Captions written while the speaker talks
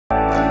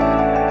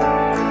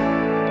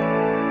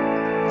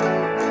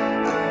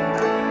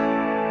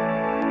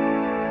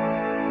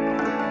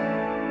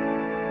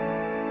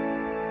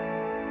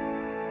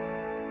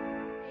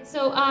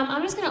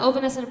I'm just going to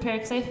open us in a prayer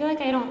because I feel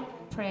like I don't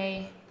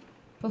pray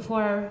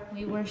before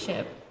we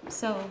worship.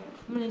 So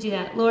I'm going to do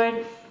that.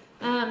 Lord,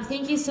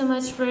 thank you so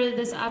much for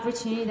this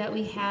opportunity that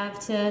we have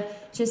to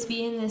just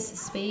be in this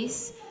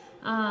space,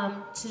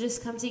 to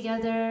just come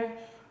together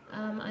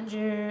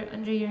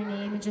under your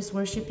name and just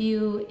worship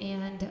you,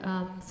 and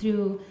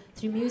through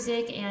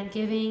music and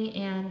giving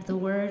and the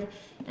word.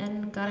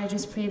 And God, I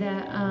just pray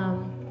that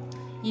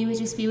you would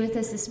just be with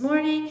us this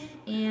morning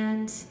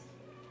and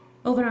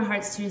open our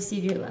hearts to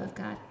receive your love,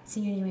 God. It's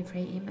in your name we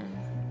pray, amen.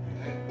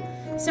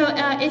 So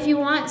if you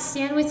want,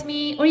 stand with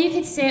me, or you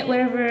could sit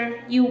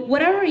whatever you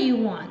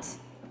want.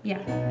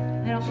 Yeah,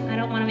 I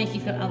don't want to make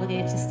you feel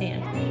obligated to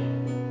stand.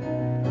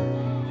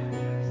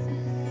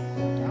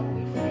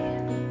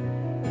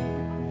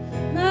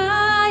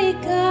 My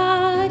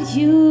God,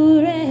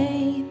 you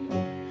reign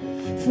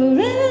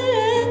forever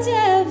and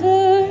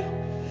ever.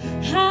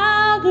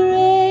 How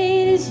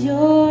great is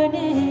your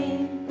name?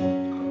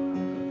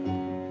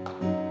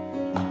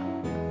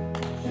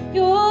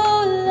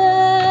 Your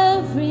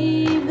love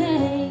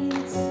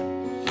remains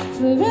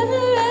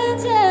forever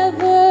and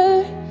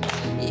ever.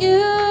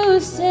 You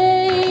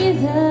stay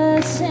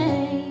the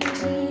same,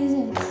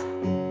 Jesus.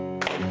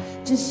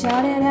 Just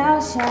shout it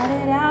out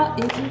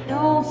if you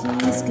know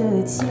he's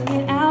good. Sing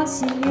it out,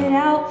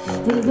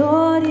 the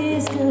Lord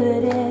is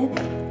good. And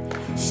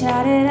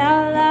shout it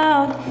out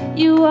loud,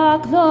 you are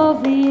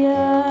glorious,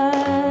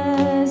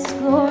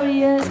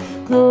 glorious,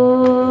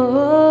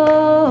 glorious.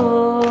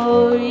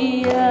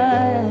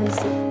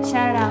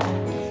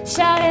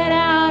 Shout it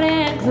out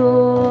and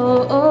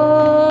glorious.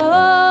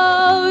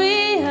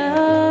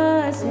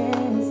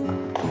 Yes.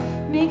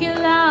 Make it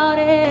loud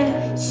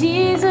and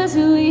Jesus,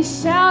 we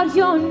shout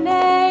your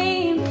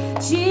name.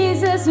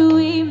 Jesus,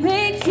 we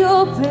make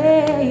your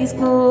praise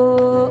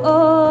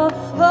glorious.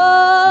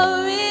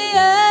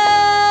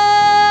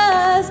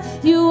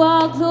 You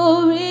are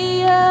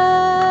glorious.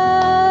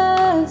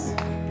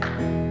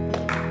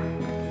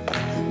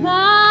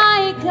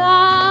 My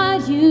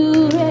God,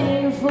 you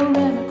reign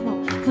forever. Come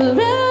on.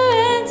 Forever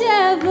and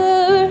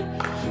ever.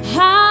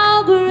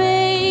 How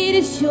great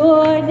is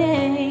your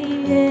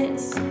name?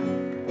 Yes.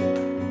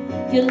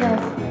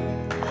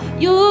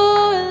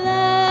 Your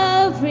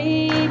love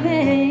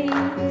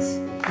remains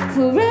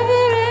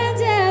forever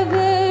and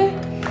ever.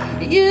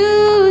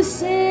 You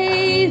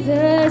say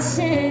the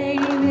same.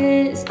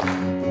 Yes.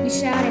 We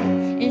shout it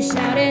and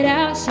shout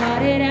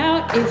it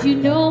out. If you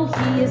know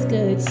he is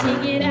good,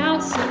 sing it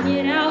out.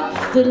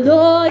 The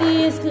Lord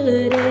is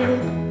good.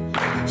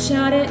 And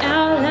shout it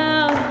out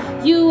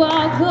loud. You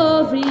are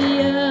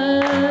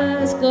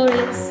glorious,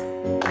 glorious,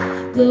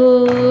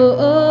 glorious.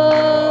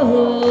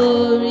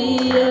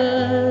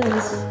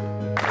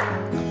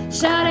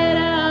 Shout it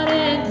out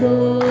and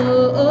glorious.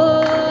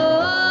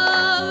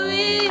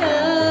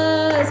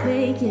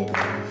 Make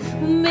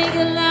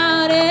it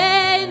loud.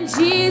 And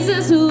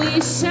Jesus,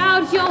 we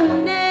shout your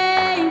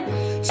name.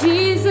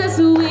 Jesus,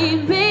 we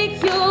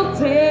make your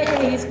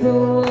praise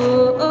glorious.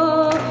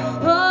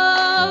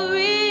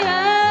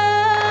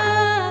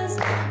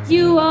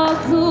 You are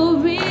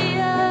glorious.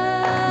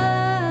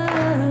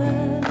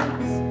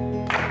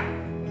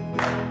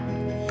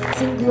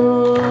 Sing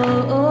glorious.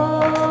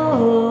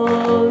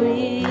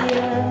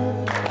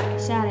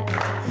 Shout it.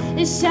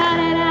 And shout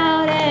it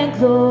out and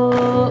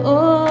glorious.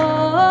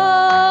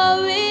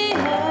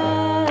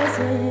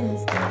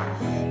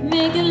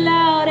 Make it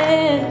loud.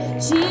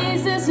 And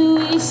Jesus,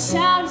 we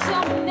shout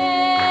your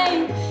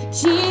name.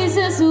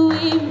 Jesus,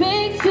 we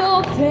make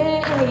your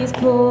praise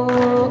glorious.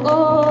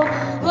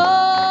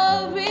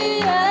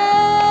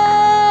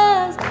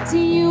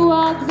 See, you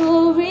are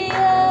glorious.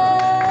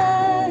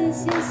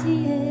 Yes,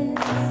 he is.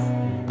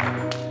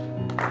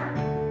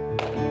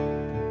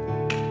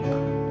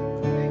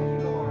 Thank you,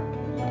 Lord.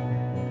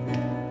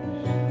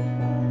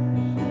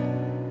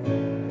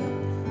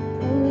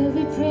 Oh,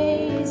 every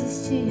praise is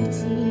to you,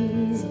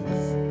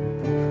 Jesus.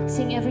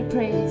 Sing every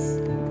praise.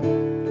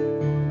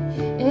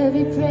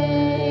 Every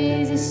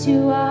praise is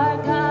to our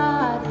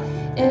God.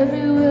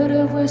 Every word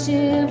of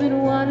worship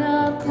in one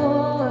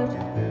accord.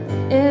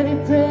 Every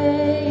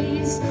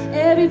praise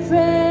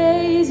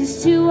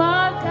is to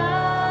our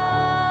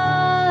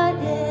God.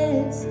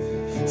 Yes.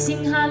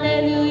 Sing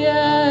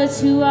hallelujah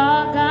to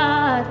our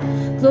God.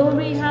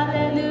 Glory,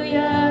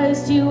 hallelujah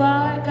is to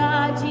our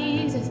God,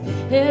 Jesus.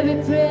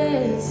 Every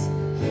praise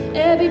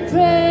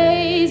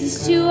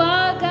is to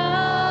our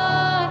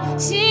God.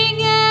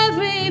 Sing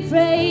every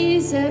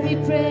praise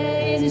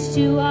is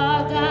to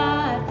our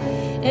God.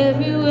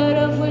 Every word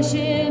of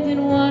worship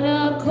in one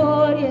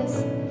accord,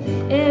 yes.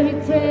 Every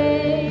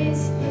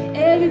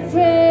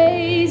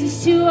praise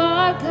is to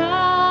our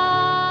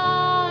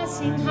God.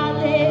 Sing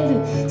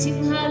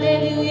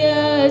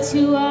hallelujah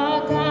to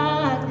our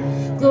God.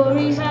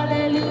 Glory,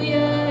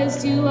 hallelujah is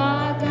to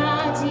our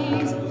God,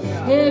 Jesus.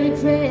 Every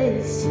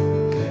praise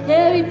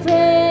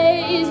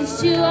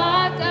is to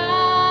our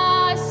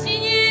God.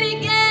 Sing it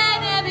again.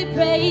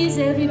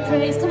 Every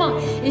praise, come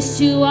on, is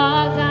to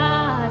our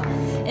God.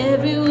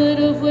 Every word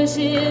of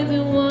worship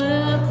in one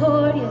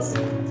accord, yes.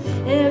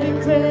 every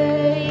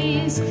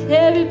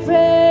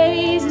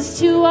praise is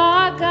to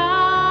our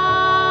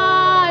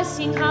God.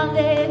 Sing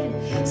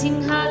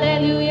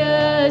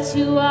hallelujah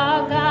to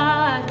our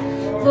God.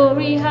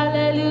 Glory,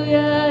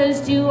 hallelujah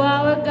is to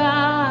our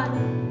God.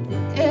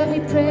 Every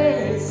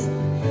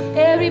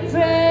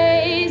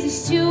praise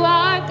is to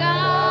our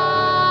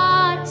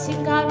God.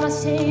 Sing God my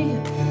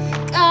Savior,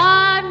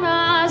 God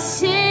my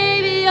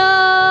Savior,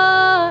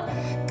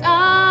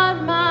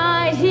 God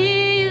my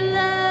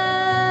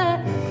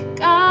healer,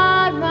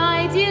 God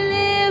my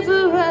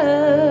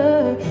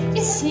deliverer.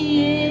 Yes,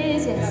 He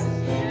is,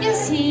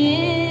 yes,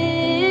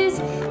 He is.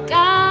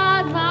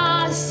 God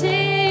my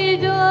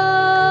Savior,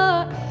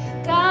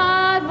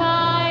 God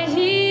my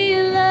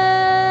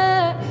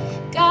healer,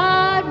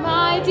 God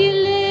my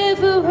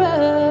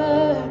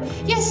deliverer.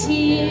 Yes,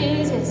 He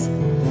is,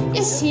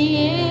 yes,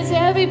 He is.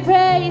 Every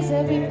praise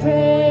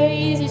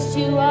is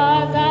to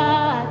our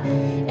God.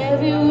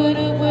 Every word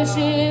of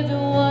worship in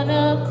one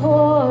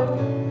accord.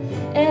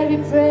 Every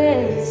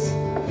praise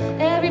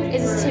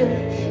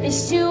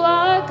is to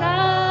our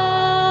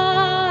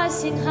God.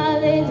 Sing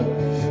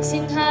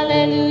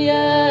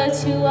hallelujah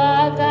to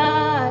our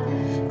God.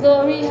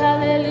 Glory,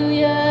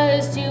 hallelujah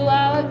is to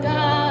our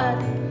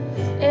God.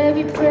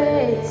 Every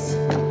praise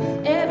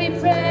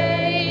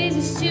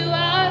is to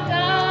our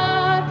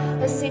God.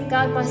 Let's sing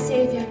God my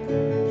Savior,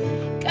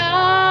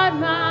 God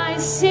my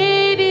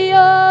Savior,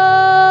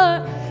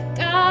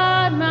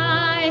 God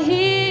my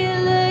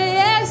healer.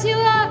 Yes, you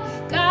are.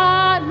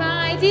 God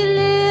my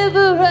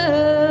deliverer.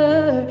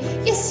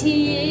 Yes,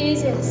 He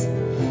is,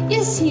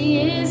 yes,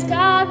 He is.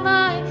 God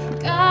my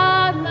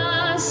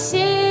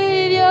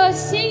Savior.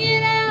 Sing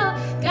it out.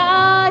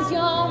 God,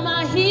 you're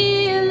my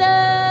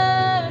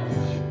healer.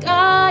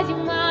 God,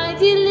 you're my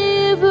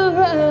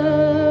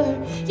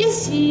deliverer.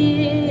 Yes,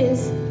 He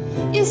is,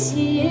 yes,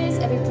 He is.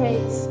 Every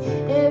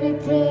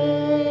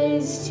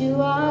praise to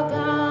our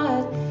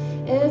God.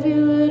 Every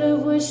word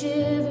of worship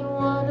in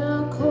one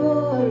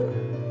accord.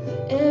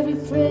 Every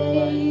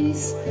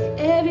praise,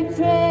 every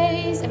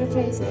praise, every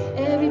praise,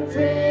 every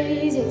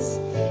praise is,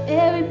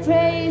 every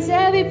praise,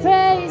 every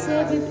praise,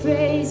 every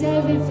praise,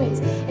 every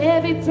praise,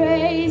 every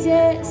praise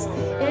is,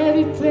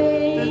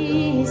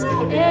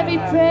 every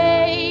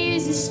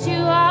praise is to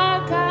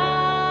our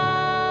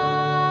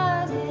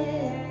God.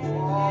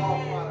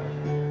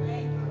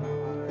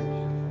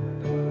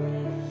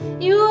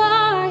 You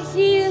are a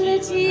healer,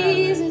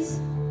 Jesus.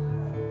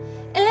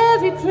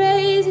 Every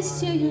praise is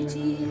to you,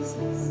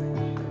 Jesus.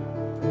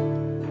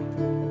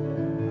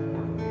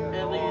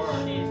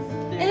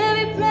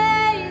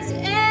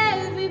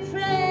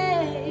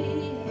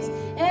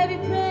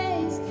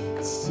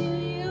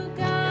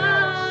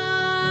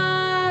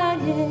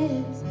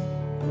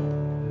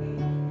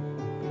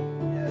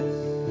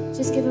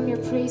 Just give Him your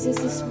praises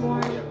this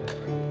morning.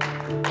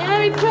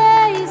 Every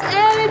praise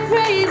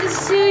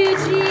is to you,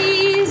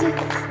 Jesus.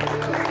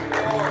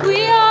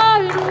 We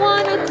are in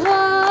one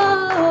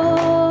accord.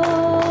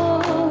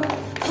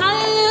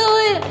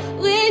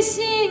 Hallelujah, we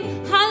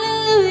sing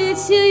hallelujah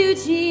to you,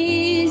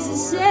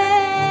 Jesus.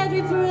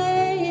 Every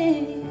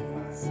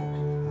praise.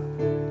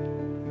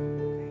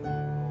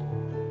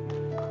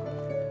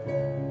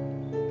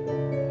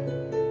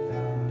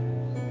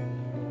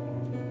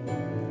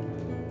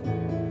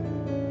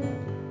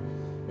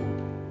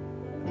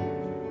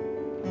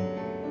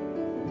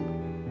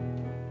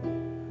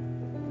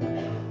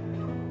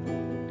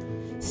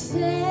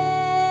 Thank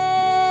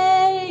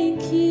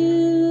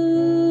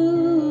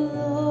you,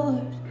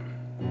 Lord.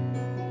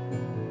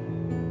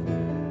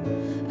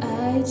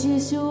 I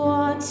just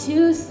want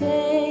to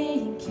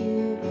thank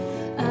you.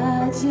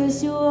 I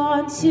just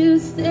want to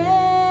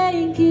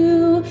thank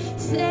you.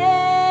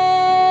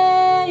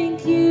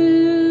 Thank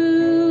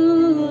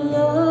you,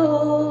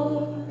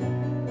 Lord.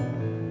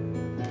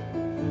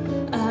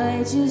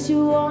 I just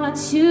want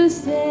to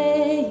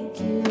thank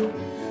you.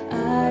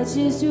 I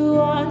just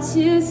want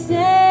to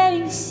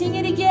thank, sing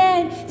it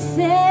again.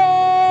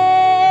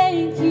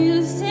 Thank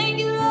you,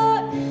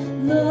 Lord,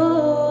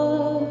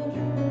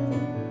 Lord.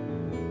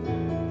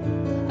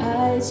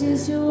 I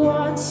just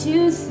want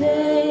to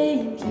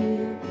thank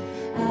you.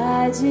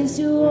 I just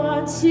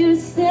want to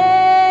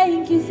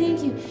thank you,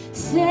 thank you,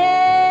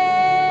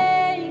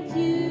 thank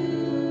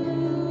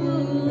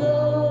you,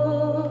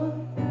 Lord.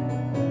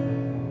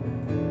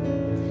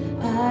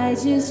 I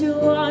just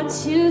want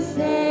to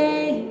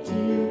thank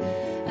you.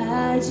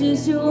 I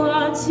just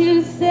want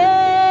to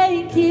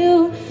thank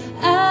you.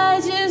 I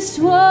just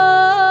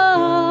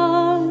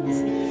want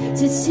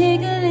to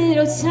take a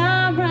little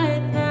time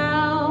right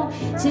now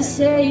to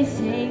say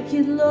thank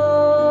you,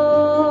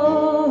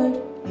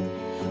 Lord,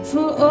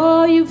 for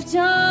all you've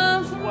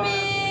done for me.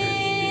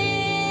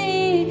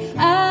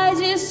 I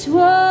just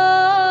want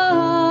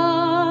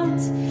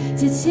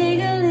to take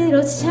a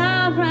little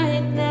time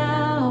right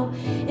now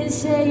and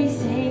say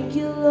thank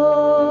you,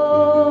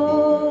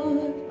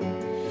 Lord,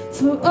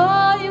 for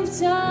all you've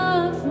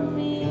done for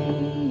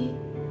me.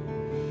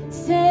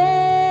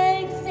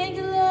 Thank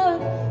you,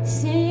 Lord.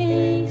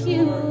 Thank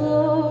you,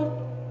 Lord.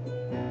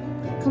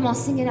 Come on,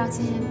 sing it out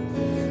to Him.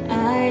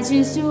 I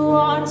just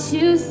want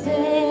to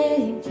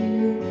thank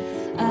you.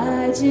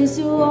 I just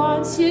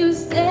want to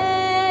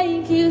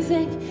thank you,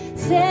 thank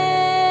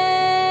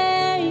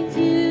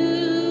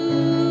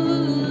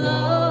you,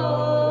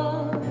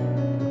 Lord.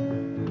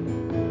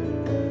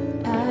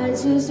 I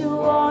just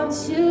want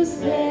to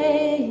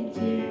thank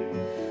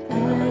you.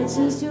 I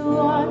just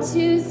want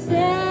to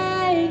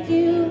thank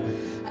you.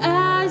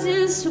 I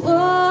just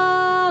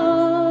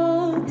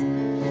want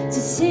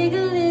to take a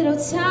little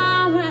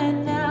time right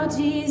now,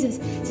 Jesus,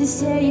 to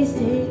say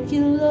thank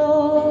you,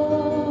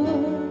 Lord,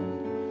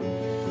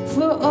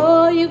 for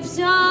all you've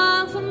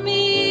done for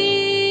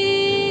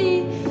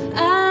me.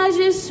 I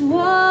just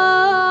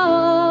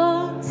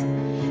want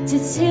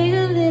to take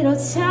a little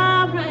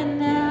time right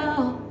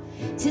now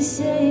to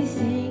say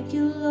thank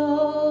you,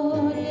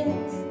 Lord,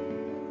 yes,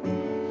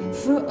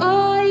 for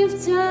all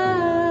you've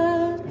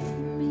done for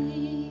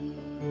me.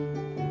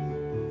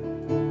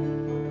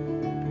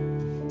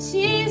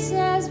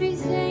 Jesus, we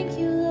thank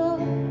you,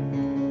 Lord.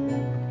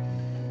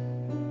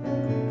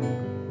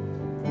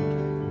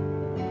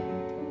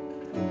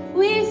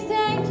 We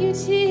thank you,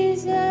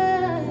 Jesus.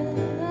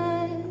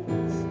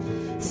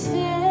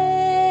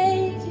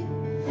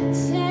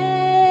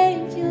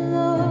 Thank you,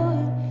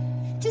 Lord.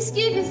 Just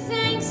give your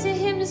thanks to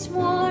Him this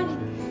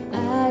morning.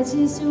 I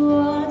just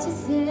want to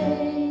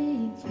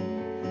thank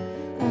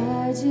you.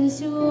 I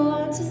just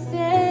want to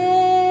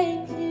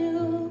thank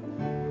you,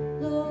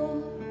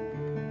 Lord.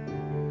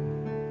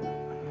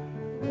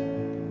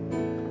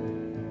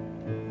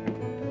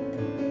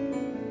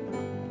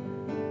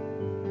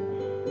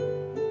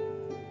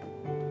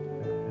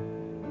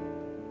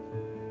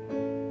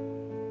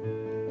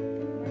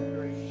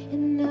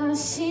 And I'll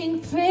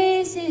sing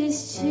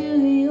praises to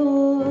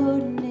your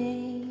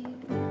name.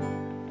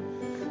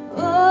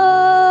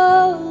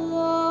 Oh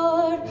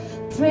Lord,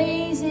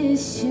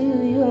 praises to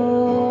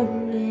your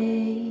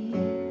name.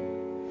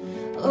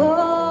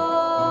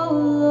 Oh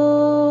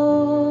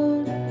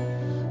Lord,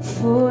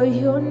 for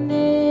your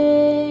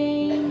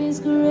name is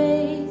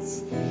great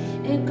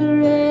and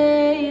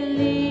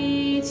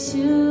greatly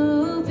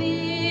to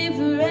be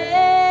praised.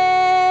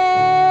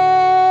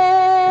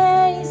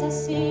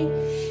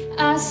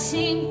 I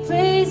sing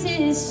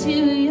praises to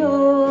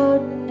your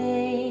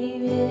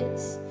name,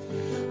 yes.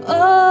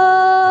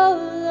 Oh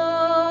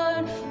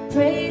Lord,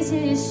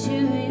 praises to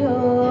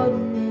your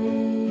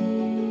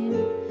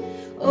name.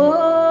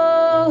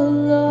 Oh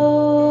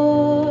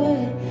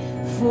Lord,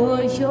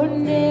 for your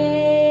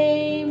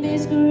name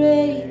is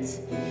great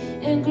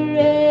and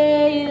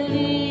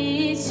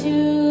greatly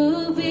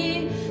to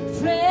be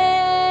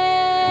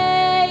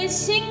praised.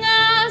 Sing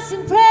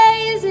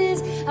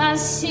praises. I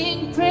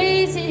sing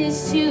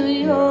praises to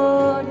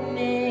your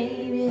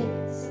name,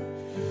 yes.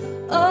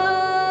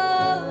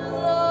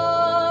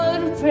 Oh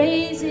Lord,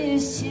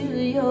 praises to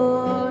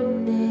your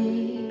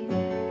name.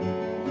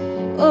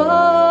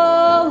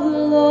 Oh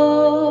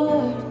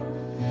Lord,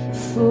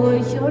 for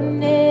your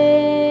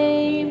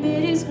name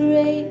it is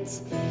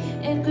great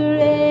and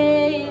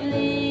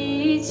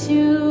greatly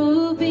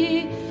to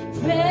be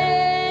praised.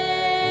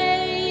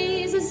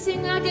 I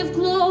sing, I give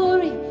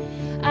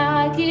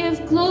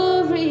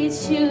glory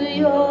to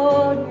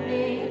your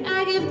name.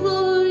 I give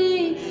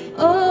glory,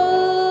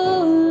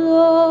 oh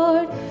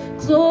Lord,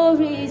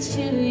 glory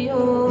to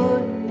your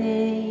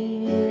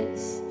name,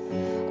 yes.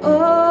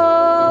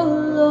 Oh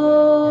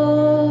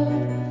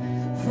Lord,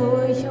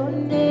 for your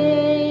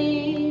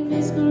name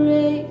is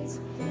great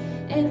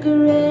and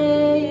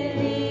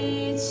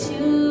greatly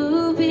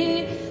to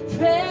be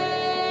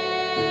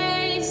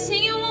praised.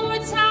 Sing it one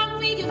more time.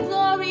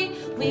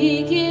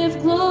 We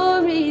give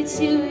glory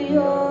to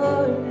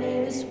your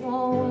name this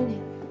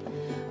morning.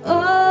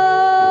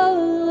 Oh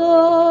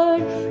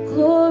Lord,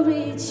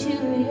 glory to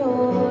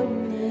your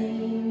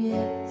name,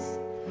 yes.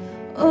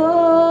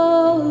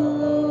 Oh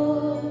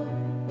Lord,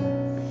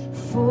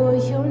 for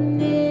your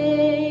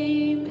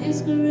name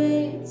is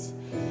great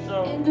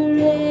and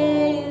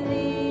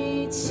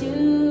greatly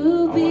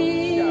to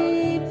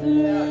be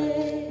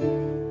praised.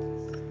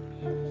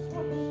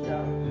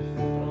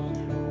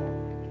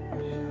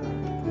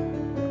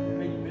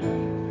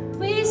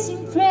 We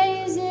sing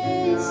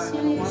praises to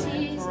you,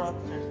 Jesus.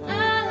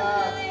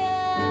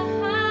 Hallelujah,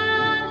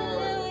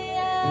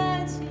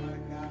 hallelujah to you.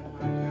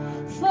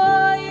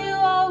 For you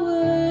are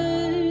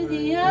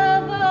worthy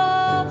of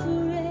all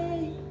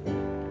praise.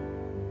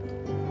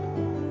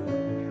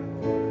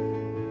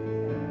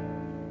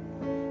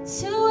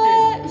 To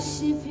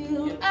worship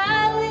you,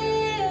 I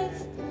live.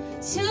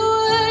 To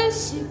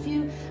worship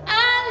you, I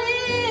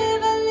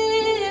live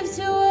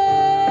to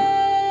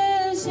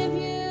worship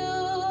you.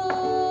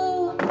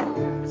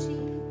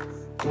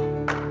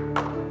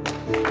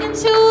 And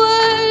to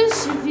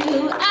worship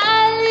you,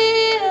 I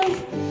live.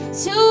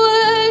 To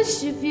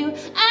worship you,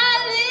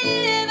 I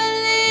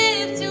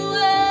live to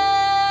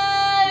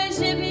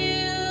worship you.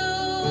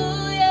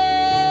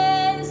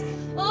 Yes,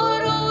 oh,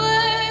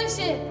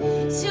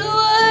 to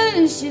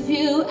worship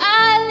you,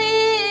 I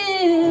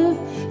live.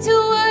 To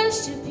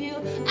worship you,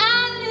 I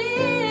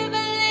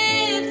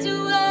live to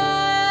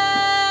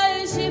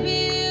worship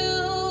you.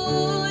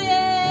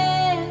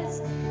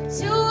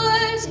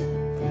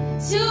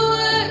 to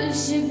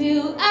worship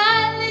you.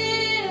 I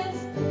live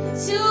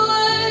to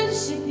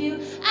worship you.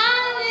 I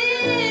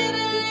live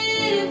and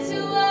live to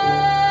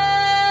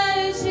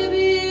worship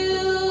you.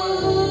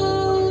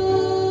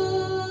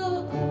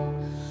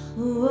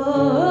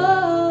 Whoa.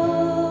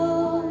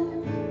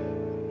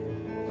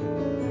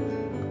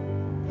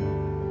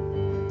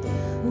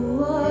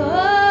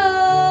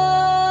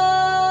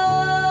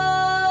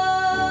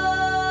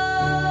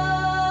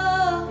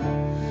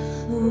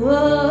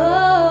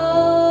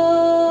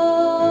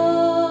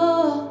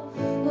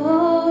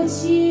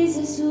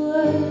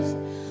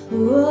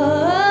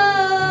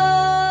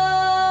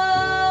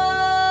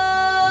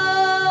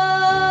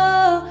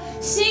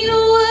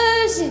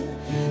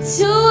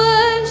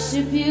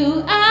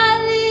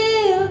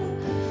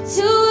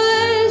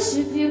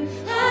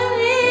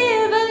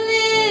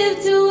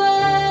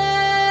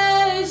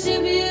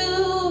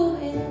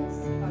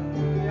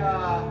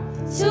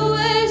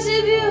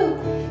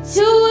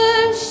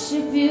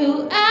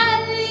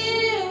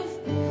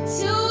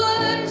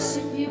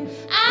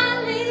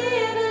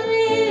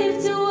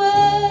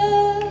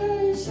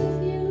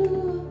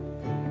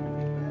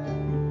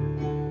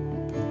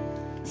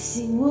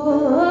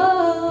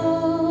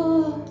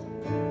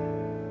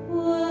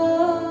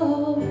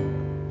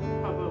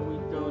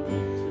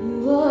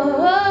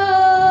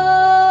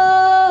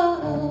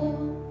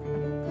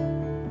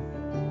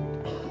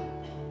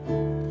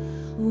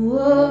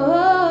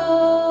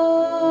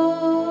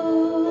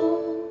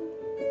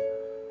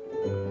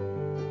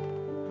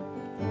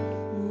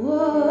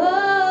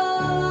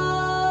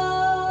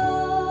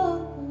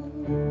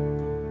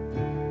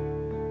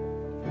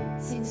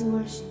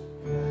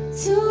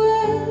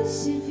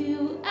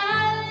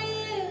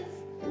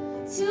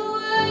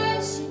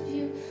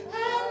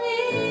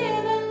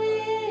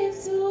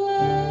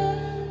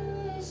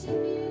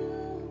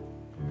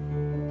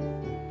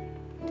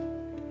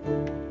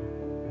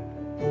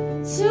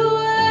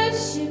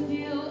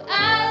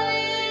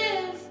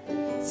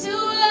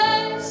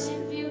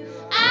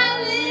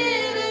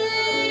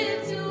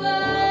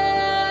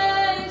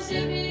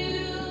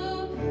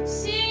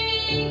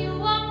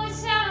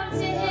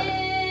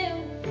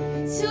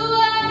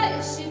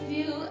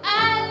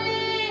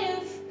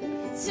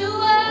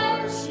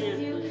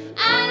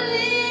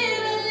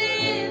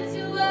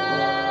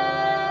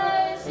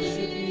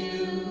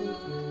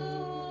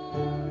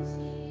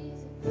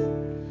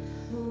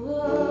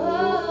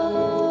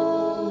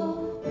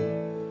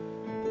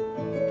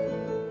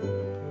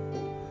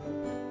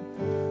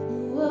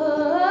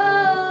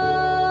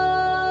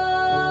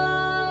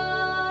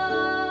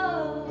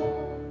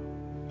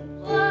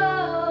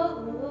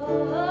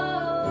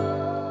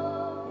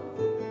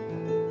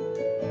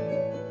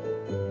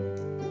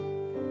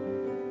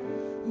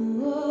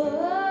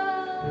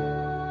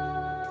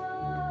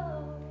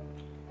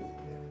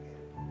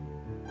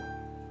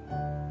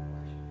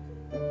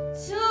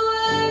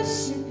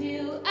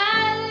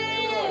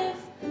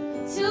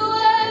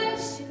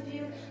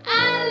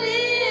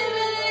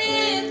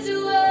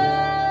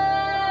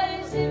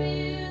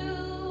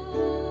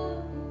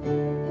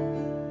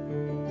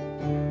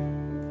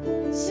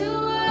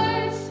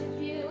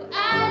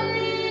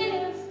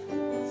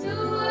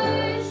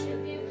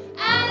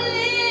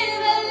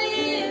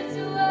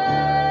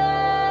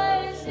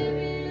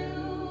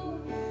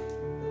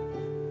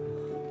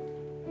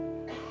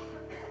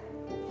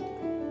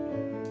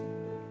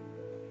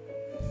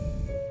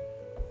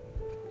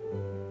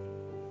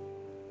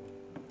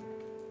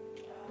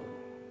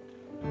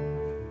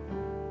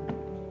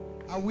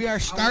 We are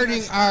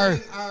starting our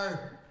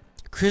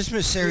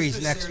Christmas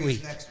series next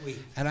week,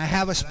 and I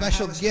have a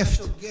special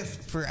gift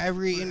for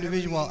every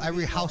individual,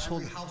 every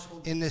household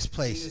in this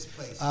place.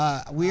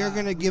 We are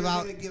going to give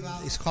out,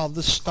 it's called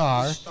The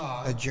Star,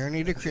 A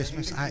Journey to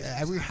Christmas.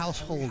 Every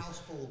household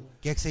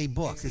gets a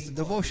book. It's a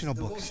devotional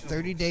book. It's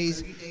 30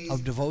 days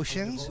of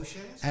devotions,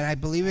 and I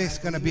believe it's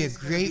going to be a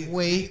great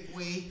way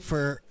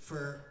for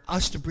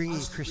us to bring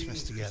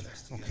Christmas together,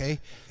 okay?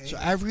 So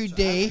every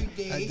day,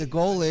 the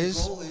goal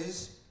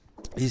is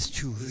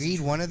to read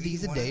one of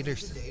these a day.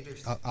 There's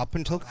up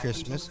until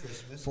Christmas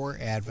for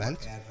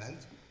Advent,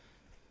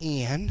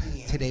 and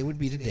today would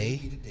be the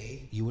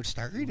day you would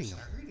start reading them.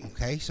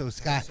 Okay, so it's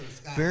got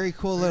very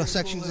cool little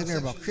sections in there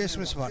about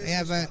Christmas, about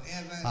Advent.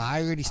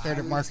 I already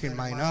started marking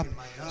mine up.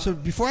 So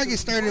before I get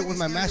started with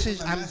my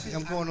message,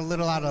 I'm going a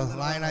little out of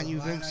line on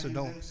you, Vince. So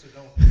don't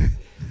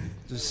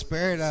the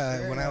Spirit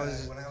when I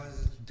was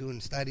doing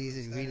studies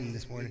and reading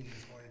this morning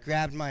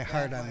grabbed my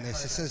heart on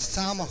this. It says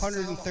Psalm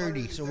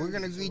 130. So we're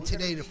going to read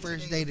today the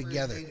first day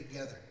together.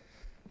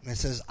 And it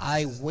says,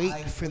 I wait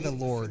for the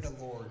Lord,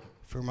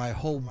 for my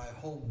whole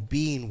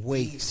being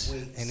waits,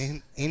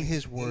 and in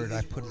his word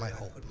I put my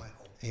hope.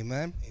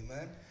 Amen?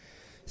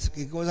 So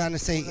it goes on to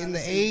say, in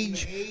the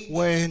age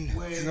when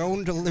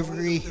drone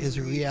delivery is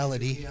a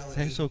reality.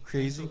 That's so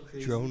crazy.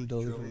 Drone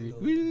delivery.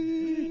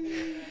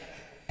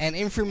 And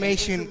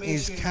information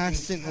is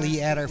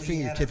constantly at our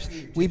fingertips,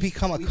 we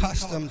become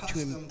accustomed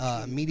to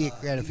immediate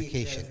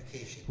gratification.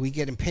 We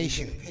get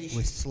impatient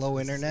with slow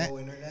internet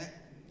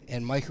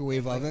and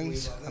microwave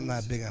ovens. I'm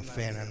not a big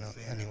fan of them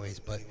anyways,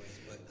 but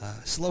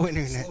slow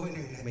internet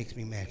makes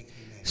me mad.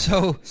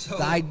 So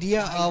the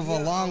idea of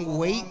a long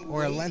wait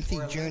or a lengthy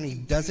journey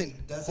doesn't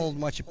hold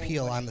much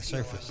appeal on the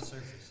surface.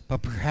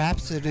 But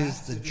perhaps it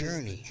is the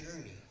journey,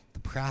 the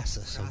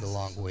process of the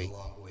long wait.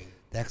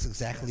 That's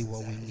exactly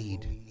what we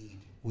need.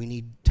 We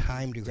need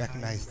time to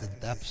recognize the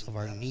depths of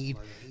our need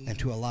and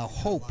to allow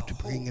hope to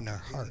bring in our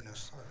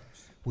hearts.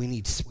 We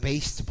need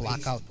space to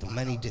block out the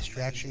many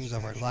distractions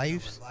of our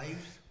lives.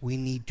 We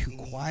need to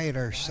quiet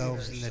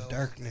ourselves in the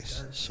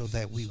darkness so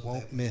that we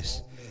won't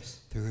miss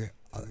the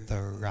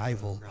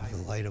arrival of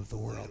the light of the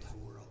world.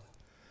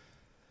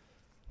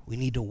 We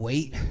need to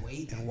wait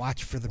and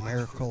watch for the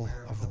miracle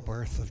of the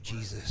birth of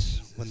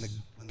Jesus when the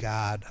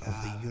God of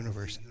the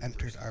universe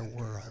entered our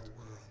world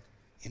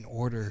in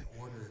order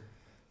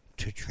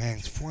to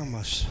transform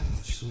us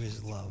through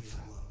his love.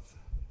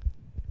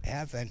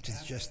 Advent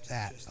is just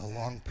that, a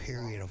long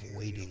period of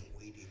waiting,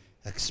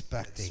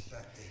 expecting,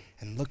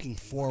 and looking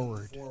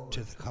forward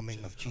to the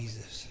coming of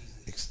Jesus.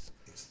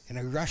 In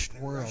a rushed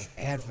world,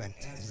 Advent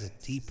is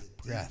a deep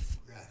breath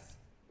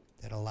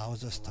that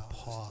allows us to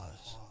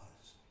pause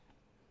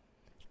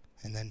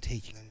and then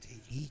take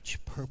each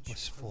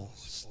purposeful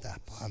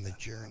step on the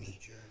journey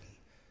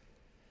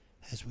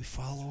as we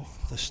follow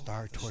the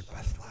star toward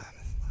Bethlehem.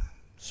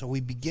 So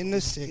we begin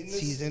this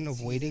season of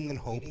waiting and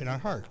hope in our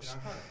hearts.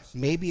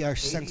 Maybe our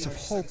sense of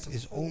hope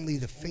is only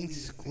the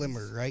faintest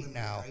glimmer right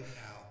now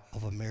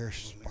of a mere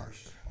spark.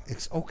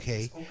 It's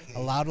okay.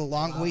 Allow the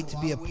long wait to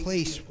be a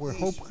place where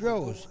hope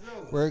grows,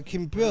 where it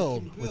can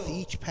build with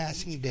each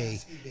passing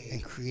day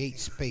and create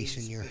space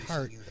in your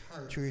heart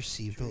to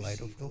receive the light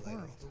of the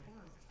world.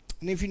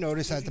 And if you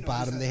notice at the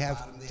bottom, they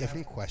have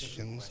different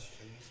questions.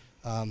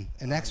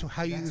 And that's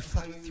how you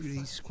reflect through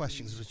these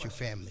questions with your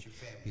family.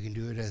 You can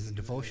do it as a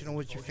devotional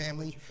with your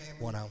family,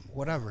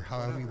 whatever,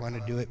 however you want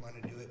to do it.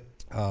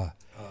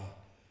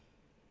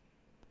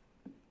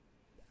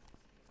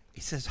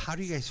 He says, how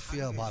do you guys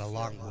feel about a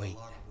long wait?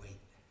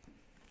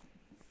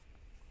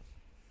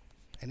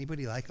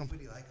 Anybody like him?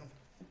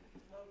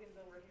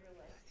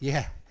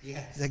 Yeah.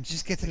 He's like,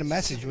 just get to the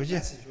message, would you?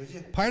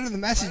 Part of the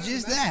message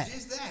is that,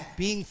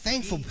 being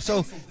thankful.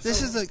 So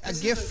this is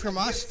a gift from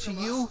us to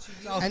you.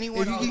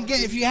 Anyone,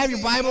 if you have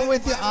your Bible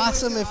with you,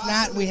 awesome. If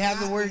not, we have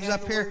the words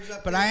up here.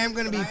 But I am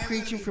going to be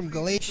preaching from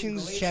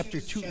Galatians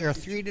chapter 2 or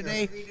 3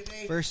 today,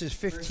 verses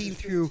 15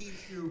 through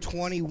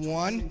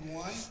 21.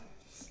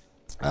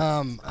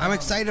 I'm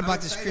excited about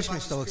this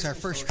Christmas, though. It's our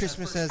first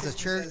Christmas as a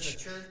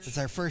church. It's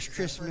our first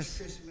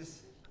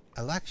Christmas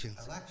elections.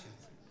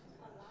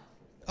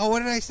 Oh, what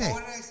did I say?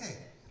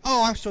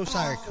 Oh, I'm so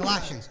sorry.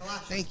 Colossians.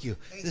 Thank you.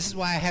 This is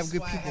why I have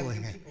good people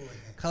in here.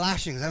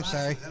 Colossians, I'm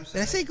sorry.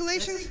 Did I say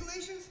Galatians?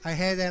 I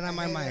had that on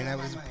my mind. That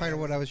was part of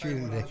what I was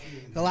reading today.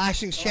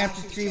 Colossians chapter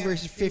 3,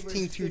 verses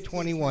 15 through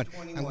 21.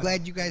 I'm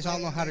glad you guys all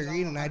know how to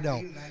read, and I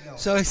don't.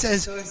 So it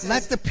says,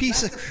 let the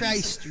peace of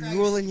Christ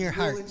rule in your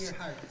hearts.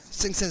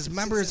 Since as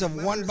members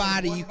of one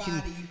body,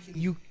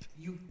 you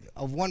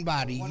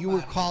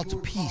were called to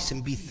peace,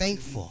 and be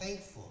thankful.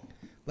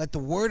 Let the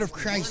word of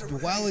Christ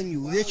dwell in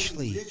you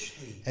richly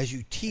as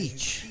you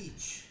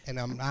teach and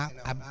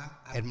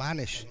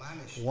admonish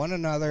one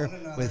another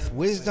with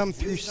wisdom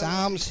through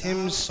psalms,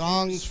 hymns,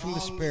 songs from the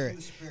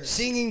Spirit,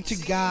 singing to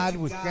God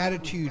with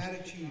gratitude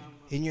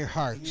in your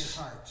hearts.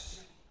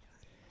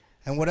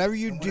 And whatever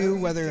you do,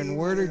 whether in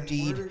word or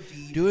deed,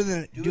 do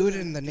it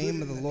in the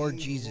name of the Lord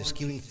Jesus,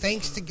 giving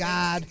thanks to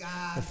God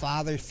the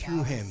Father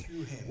through him.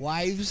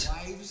 Wives,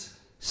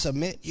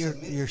 submit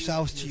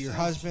yourselves to your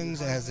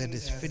husbands as it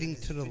is fitting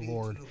to the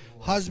Lord.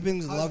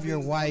 Husbands, love your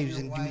wives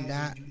and do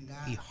not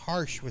be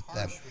harsh with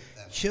them.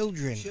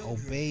 Children,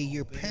 obey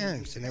your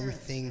parents in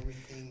everything,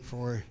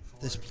 for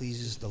this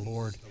pleases the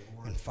Lord.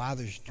 And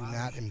fathers, do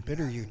not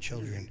embitter your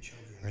children,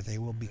 or they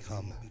will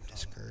become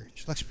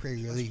discouraged. Let's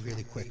pray really,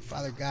 really quick.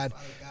 Father God,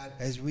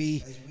 as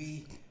we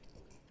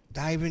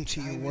dive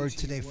into your word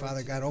today,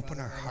 Father God, open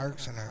our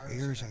hearts and our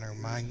ears and our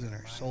minds and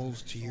our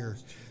souls to your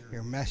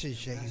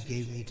message that you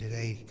gave me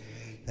today,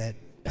 that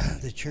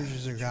the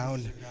churches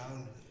around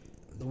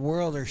the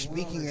world are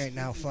speaking right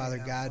now, Father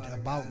God,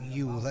 about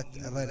you. Let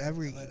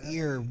every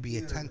ear be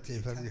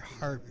attentive, every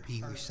heart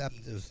be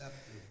receptive,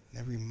 and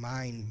every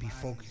mind be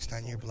focused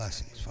on your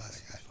blessings, Father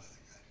God.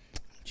 In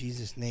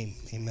Jesus' name,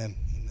 amen.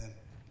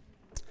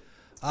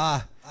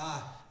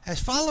 As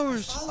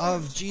followers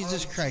of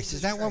Jesus Christ,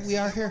 is that what we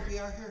are here?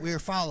 We are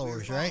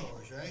followers, right?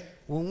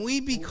 When we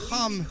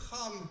become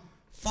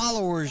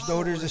followers,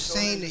 though, there's a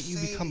saying that you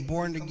become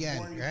born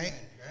again, right?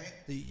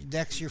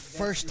 That's your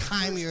first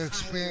time you're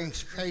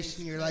experiencing Christ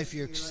in your life.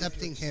 You're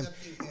accepting him.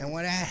 And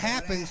when that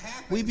happens,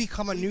 we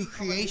become a new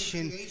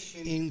creation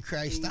in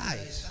Christ's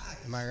eyes.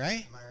 Am I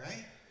right?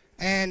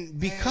 And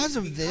because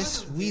of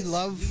this, we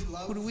love,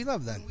 who do we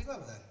love then?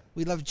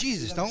 We love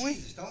Jesus, don't we?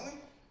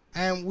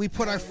 And we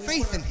put our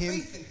faith in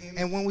him.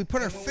 And when we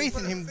put our faith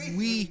in him,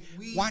 we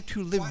want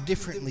to live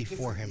differently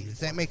for him. Does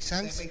that make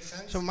sense?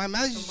 So my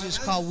message is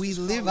called "We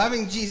Live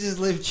Loving Jesus,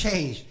 Live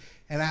Changed."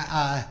 And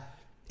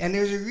And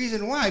there's a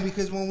reason why,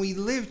 because when we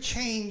live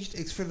changed,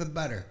 it's for the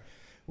better.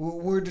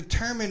 We're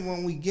determined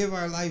when we give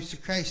our lives to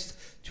Christ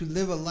to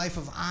live a life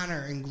of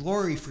honor and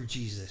glory for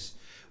Jesus.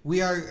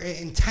 We are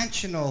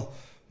intentional,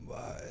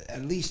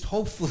 at least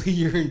hopefully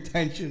you're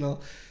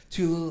intentional,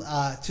 to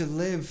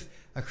live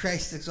a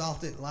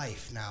Christ-exalted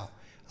life now.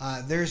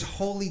 There's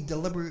holy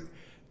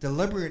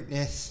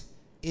deliberateness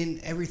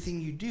in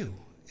everything you do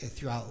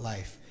throughout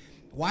life.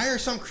 Why are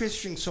some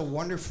Christians so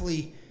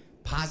wonderfully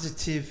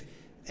positive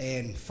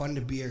and fun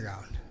to be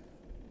around?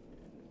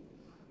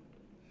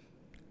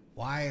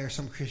 Why are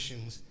some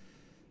Christians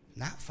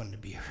not fun to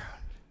be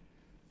around?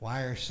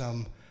 Why are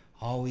some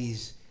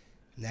always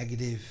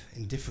negative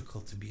and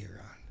difficult to be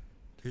around?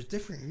 There's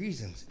different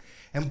reasons.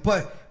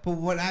 But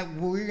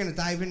we're going to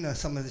dive into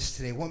some of this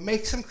today. What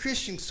makes some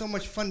Christians so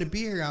much fun to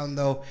be around,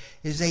 though,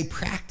 is they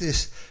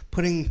practice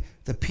putting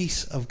the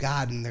peace of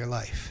God in their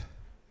life.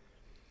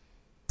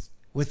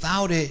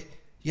 Without it,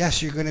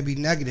 yes, you're going to be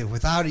negative.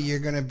 Without it, you're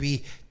going to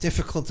be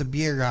difficult to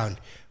be around.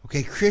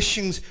 Okay,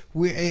 Christians,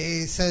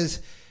 it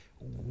says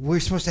we're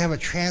supposed to have a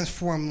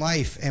transformed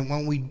life. And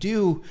when we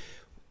do,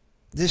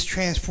 this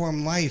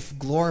transformed life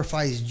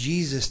glorifies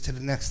Jesus to the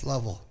next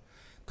level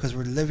because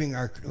we're living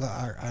our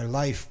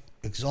life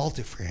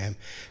exalted for him.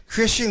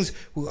 Christians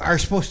are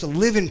supposed to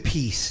live in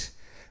peace.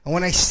 And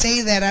when I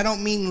say that, I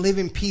don't mean live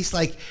in peace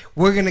like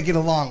we're going to get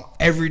along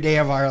every day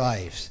of our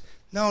lives.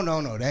 No.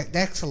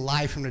 That's a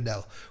lie from the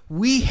devil.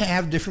 We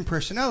have different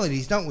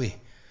personalities, don't we?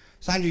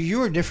 Sandra,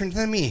 you are different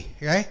than me,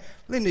 right?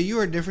 Linda, you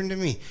are different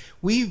than me.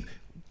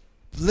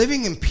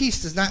 Living in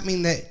peace does not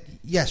mean that,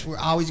 yes, we're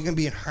always going to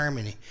be in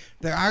harmony.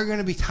 There are going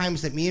to be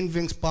times that me and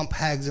Vince bump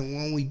heads, and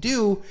when we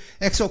do,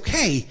 that's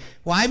okay.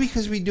 Why?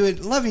 Because we do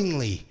it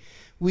lovingly.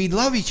 We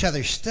love each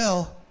other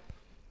still,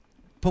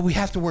 but we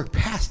have to work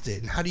past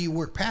it. And how do you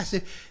work past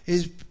it?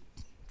 Is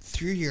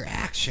through your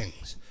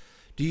actions.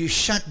 Do you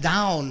shut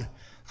down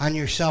on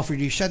yourself, or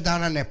do you shut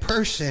down on that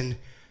person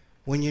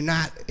when you're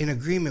not in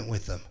agreement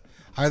with them?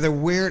 Are there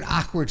weird,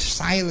 awkward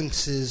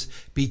silences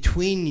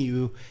between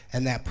you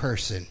and that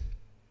person?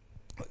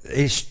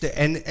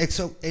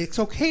 It's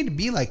okay to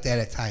be like that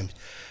at times,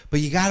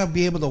 but you got to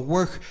be able to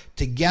work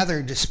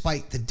together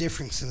despite the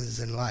differences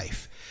in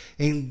life.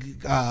 In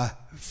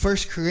 1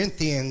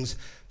 Corinthians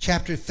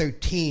chapter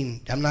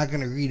 13, I'm not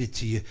going to read it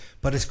to you,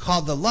 but it's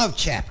called the love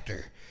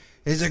chapter.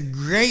 It's a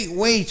great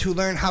way to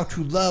learn how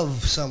to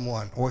love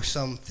someone or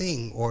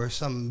something or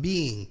some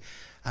being.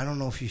 I don't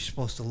know if you're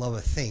supposed to love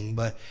a thing,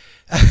 but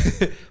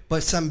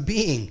but some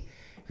being,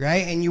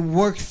 right? And you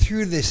work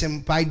through this,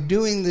 and by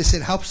doing this,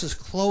 it helps us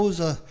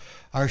close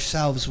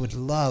ourselves with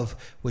love,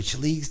 which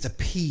leads to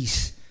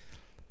peace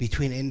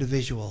between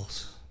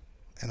individuals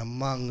and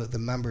among the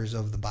members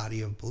of the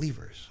body of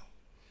believers.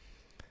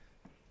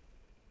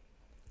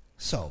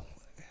 So,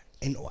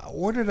 in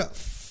order to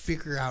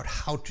figure out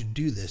how to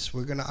do this,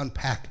 we're going to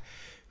unpack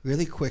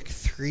really quick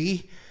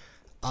 3,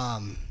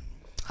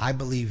 I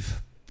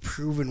believe,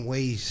 proven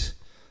ways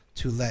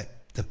to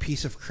let the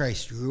peace of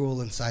Christ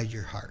rule inside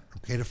your heart.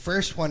 Okay, the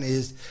first one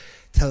is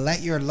to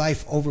let your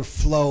life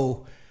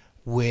overflow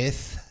with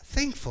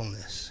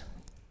thankfulness.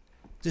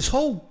 This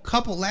whole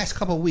last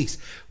couple of weeks,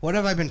 what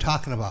have I been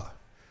talking about?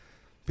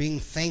 Being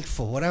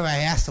thankful. Whatever I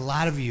asked a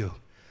lot of you,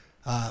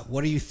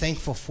 what are you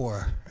thankful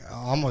for?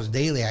 Almost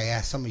daily I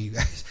ask some of you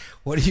guys,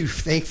 what are you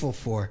thankful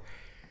for?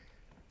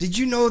 Did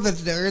you know that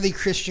the early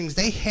Christians,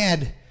 they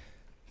had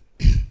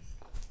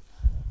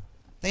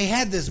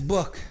this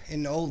book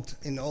in the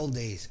old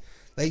days.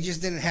 They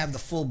just didn't have the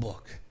full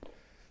book.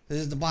 This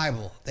is the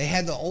Bible. They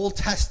had the Old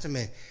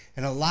Testament,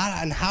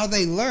 and how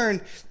they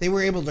learned, they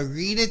were able to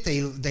read it.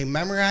 They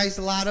memorized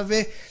a lot of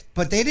it,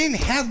 but they didn't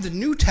have the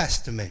New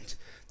Testament.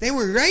 They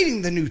were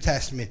writing the New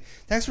Testament.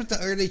 That's what the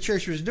early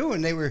church was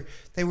doing. We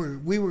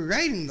were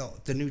writing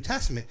the New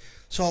Testament.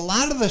 So a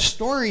lot of the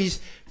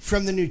stories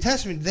from the New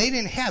Testament, they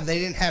didn't have. They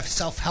didn't have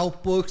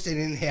self-help books. They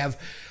didn't have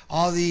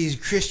all these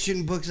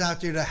Christian books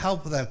out there to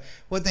help them.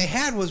 What they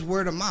had was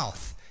word of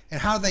mouth. And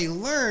how they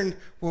learned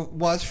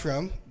was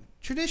from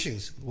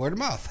traditions, word of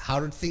mouth. How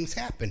did things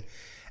happen?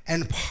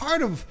 And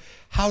part of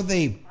how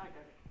they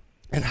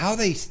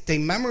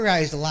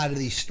memorized a lot of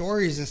these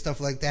stories and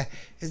stuff like that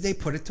is they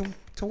put it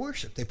to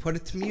worship. They put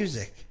it to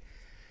music.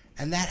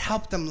 And that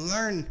helped them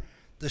learn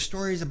the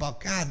stories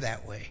about God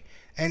that way.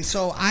 And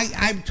so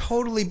I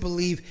totally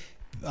believe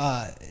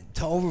to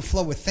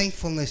overflow with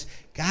thankfulness,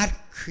 God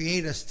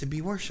created us to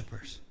be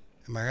worshipers.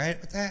 Am I right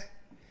with that?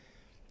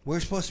 We're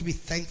supposed to be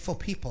thankful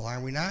people, are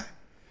we not?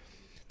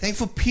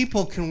 Thankful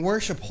people can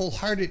worship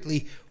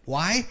wholeheartedly.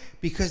 Why?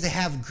 Because they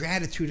have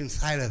gratitude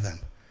inside of them.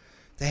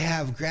 They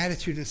have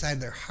gratitude inside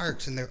their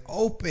hearts, and they're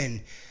open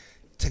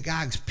to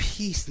God's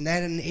peace, and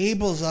that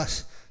enables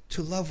us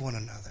to love one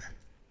another.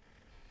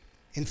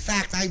 In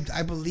fact,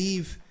 I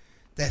believe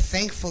that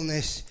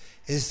thankfulness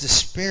is the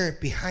spirit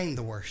behind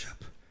the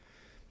worship.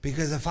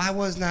 Because if I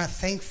was not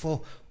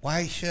thankful,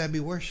 why should I be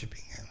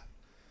worshiping him?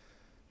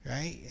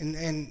 Right? And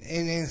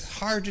it's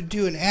hard to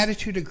do. An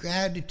attitude of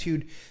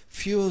gratitude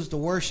fuels the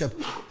worship.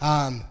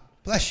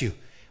 Bless you.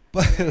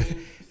 But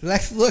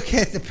let's look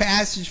at the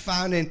passage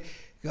found in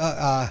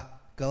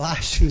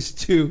Galatians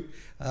 2.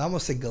 I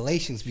almost said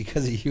Galatians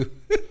because of you.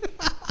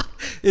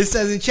 It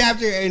says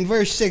in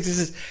verse 6, it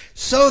says,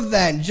 so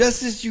then,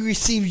 just as you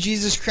received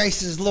Jesus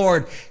Christ as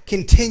Lord,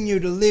 continue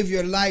to live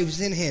your lives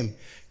in him,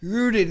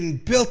 rooted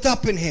and built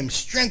up in him,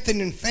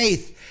 strengthened in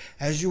faith,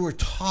 as you were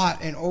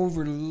taught, and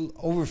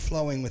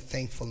overflowing with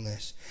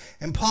thankfulness.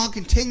 And Paul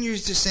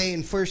continues to say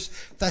in 1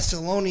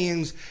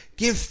 Thessalonians,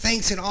 give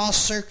thanks in all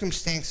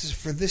circumstances,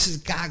 for this is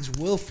God's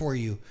will for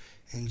you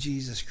in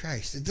Jesus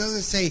Christ. It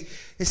doesn't say,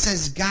 it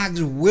says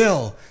God's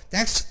will.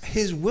 That's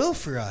his will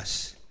for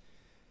us.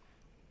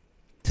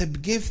 To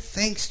give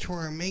thanks to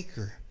our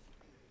Maker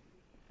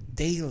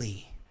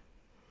daily.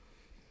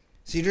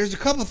 See, there's a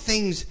couple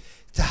things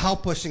to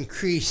help us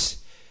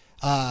increase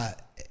our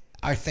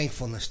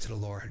thankfulness to the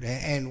Lord.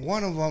 And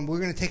one of them, we're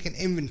going to take an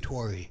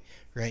inventory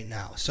right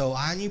now. So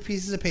on your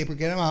pieces of paper,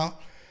 get them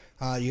out,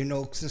 your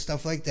notes and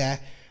stuff like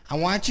that. I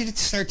want you to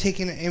start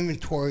taking an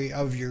inventory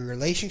of your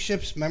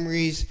relationships,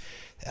 memories,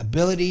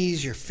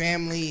 abilities, your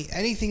family,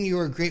 anything you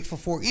are grateful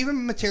for,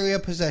 even material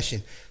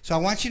possession. So I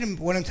want you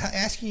to, what I'm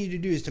asking you to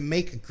do is to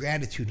make a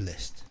gratitude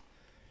list.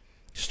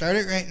 Start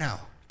it right now.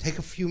 Take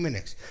a few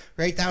minutes.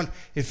 Write down,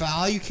 if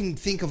all you can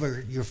think of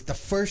are the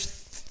first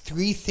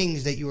 3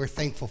 things that you are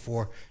thankful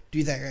for,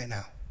 do that right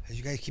now. As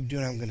you guys keep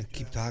doing it, I'm going to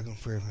keep talking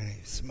for a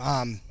minute.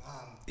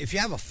 If you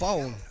have a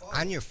phone,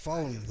 on your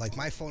phone, like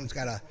my phone's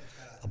got a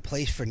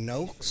place for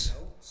notes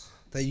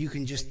that you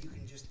can just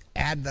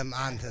add them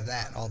onto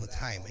that all the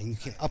time, and you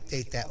can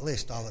update that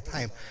list all the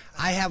time.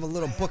 I have a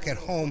little book at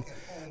home.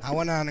 I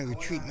went on a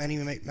retreat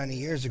many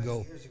years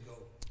ago,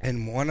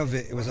 and one of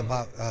it was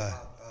about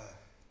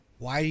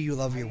why do you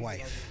love your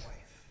wife?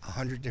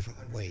 100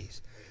 different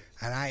ways.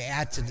 And I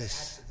add to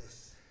this,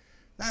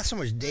 not so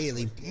much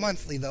daily,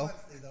 monthly though.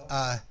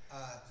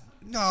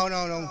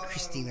 No,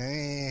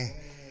 Christina.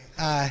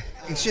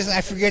 It's just I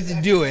forget to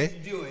do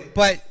it.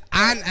 But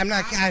I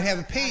have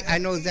a page. I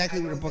know exactly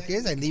what a book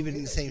is. I leave it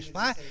in the same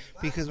spot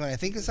because when I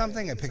think of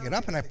something, I pick it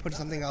up and I put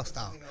something else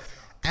down.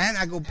 And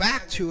I go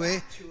back to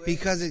it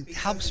because it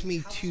helps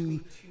me to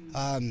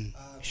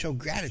show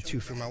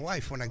gratitude for my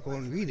wife when I go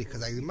and read it,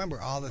 because I remember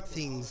all the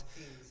things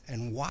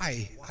and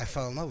why I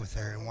fell in love with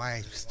her and why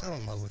I'm still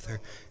in love with her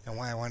and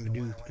why I want to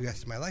do the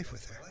rest of my life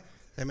with her. Does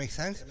that make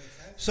sense?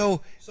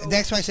 So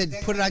that's why I said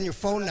put it on your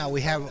phone now.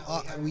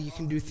 You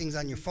can do things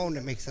on your phone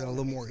that makes it a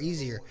little more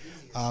easier.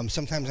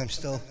 Sometimes I'm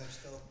still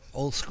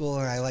old school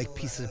and I like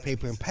pieces of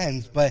paper and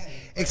pens, but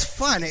it's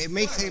fun. It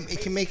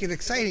can make it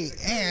exciting,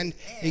 and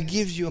it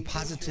gives you a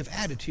positive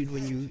attitude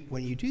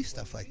when you do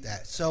stuff like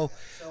that. So,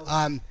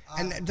 and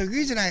the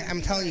reason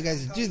I'm telling you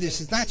guys to do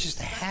this is not just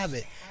to have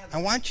it.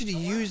 I want you to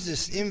use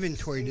this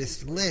inventory,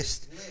 this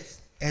list,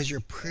 as your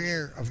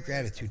prayer of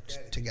gratitude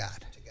to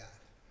God.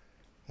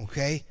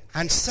 Okay?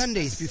 On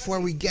Sundays before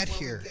we get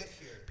here,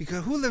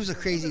 because who lives a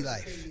crazy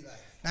life?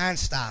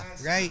 Non-stop,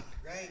 right?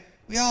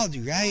 We all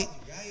do, right?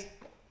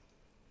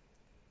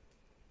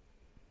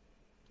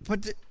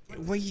 But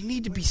you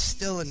need to be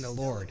still in the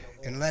Lord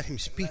and let him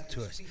speak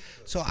to us.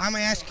 So I'm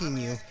asking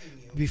you,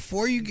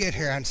 before you get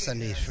here on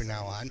Sundays from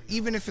now on,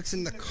 even if it's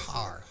in the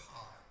car,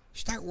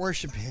 start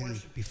worshiping him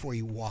before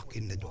you walk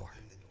in the door.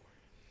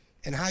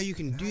 And how you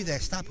can do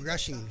that, stop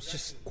rushing,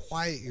 just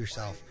quiet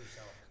yourself.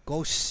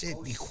 Go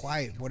sit, be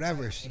quiet,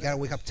 whatever. So you got to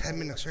wake up 10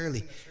 minutes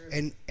early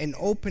and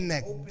open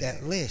that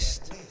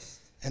list.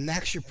 And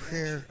that's your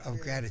prayer of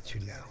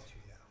gratitude now.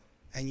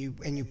 And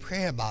you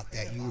pray about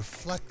that. You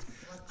reflect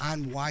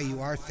on why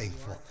you are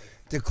thankful.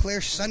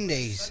 Declare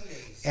Sundays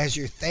as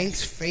your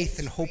thanks, faith,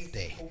 and hope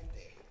day.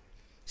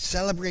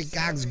 Celebrate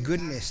God's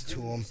goodness to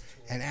him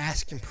and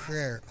ask in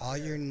prayer all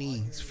your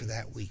needs for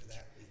that week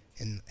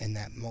in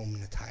that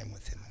moment of time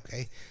with him,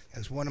 okay?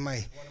 That's one of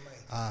my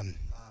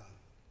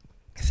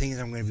things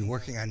I'm going to be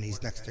working on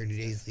these next 30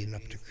 days leading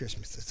up to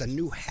Christmas. It's a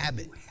new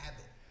habit.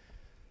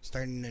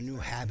 Starting a new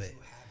habit.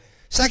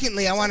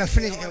 Secondly, I want to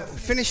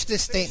finish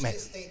this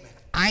statement.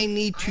 I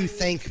need to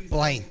thank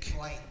blank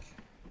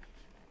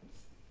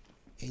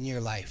in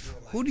your life.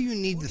 Who do you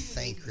need to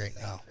thank right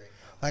now?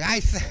 Like I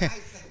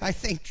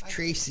thanked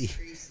Tracy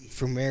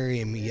for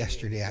marrying me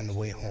yesterday on the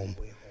way home,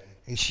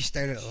 and she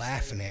started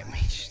laughing at me.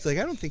 She's like,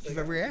 "I don't think you've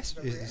ever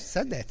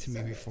said that to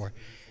me before,"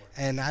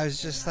 and I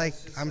was just like,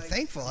 "I'm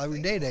thankful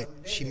every day that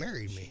she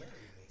married me.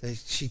 That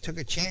she took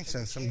a chance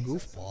on some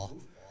goofball,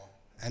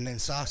 and then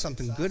saw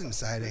something good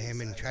inside of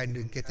him and tried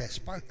to get that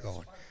spark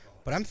going."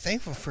 But I'm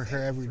thankful for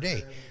her every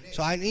day.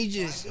 So I need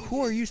you to,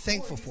 who are you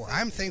thankful for?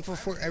 I'm thankful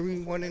for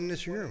everyone in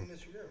this room.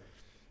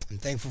 I'm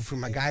thankful for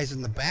my guys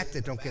in the back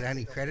that don't get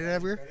any credit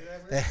ever.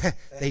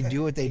 They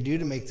do what they do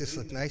to make this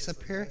look nice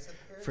up here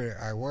for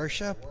our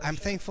worship. I'm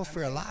thankful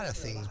for a lot of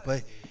things,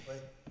 but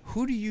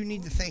who do you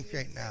need to thank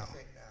right now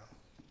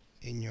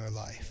in your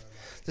life?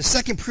 The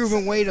second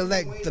proven way to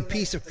let the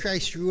peace of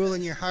Christ rule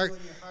in your heart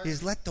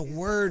is let the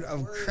word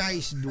of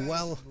Christ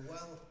dwell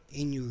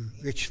in you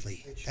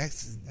richly.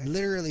 That's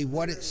literally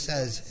what it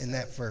says in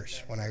that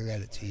verse when I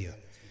read it to you.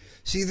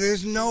 See,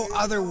 there's no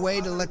other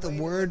way to let the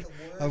Word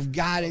of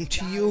God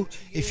into you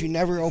if you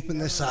never open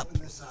this up.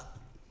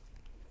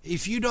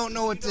 If you don't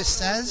know what this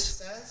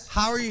says,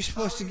 how are you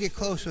supposed to get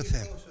close with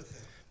Him?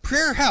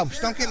 Prayer helps,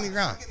 don't get me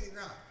wrong.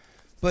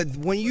 But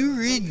when you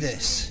read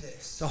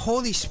this, the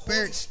Holy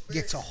Spirit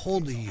gets a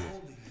hold of you,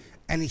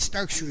 and He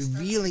starts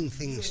revealing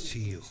things to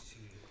you.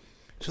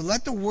 So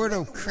let the Word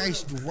of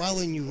Christ dwell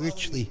in you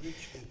richly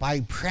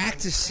by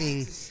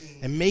practicing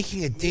and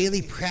making a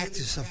daily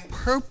practice of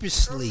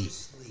purposely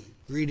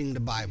reading the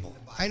Bible.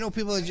 I know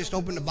people that just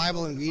open the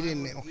Bible and read it,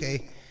 and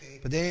okay,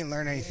 but they didn't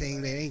learn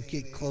anything. They didn't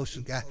get close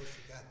to God.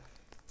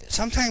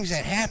 Sometimes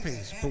that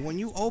happens, but when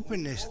you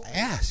open this,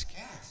 ask,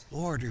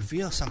 Lord,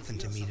 reveal something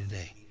to me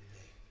today.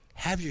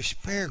 Have your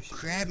Spirit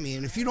grab me.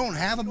 And if you don't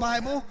have a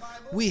Bible,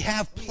 we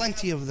have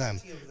plenty of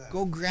them.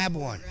 Go grab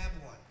one.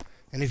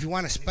 And if you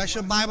want a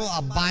special Bible,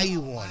 I'll buy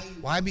you one.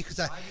 Why? Because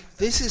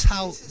this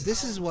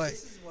is what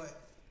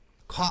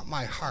caught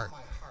my heart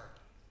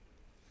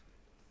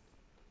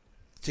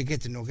to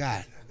get to know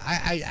God.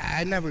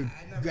 I never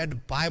read the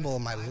Bible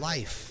in my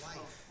life.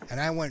 And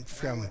I went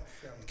from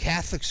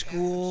Catholic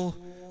school,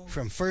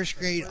 from first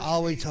grade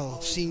all the way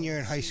till senior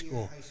in high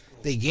school.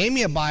 They gave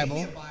me a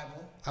Bible.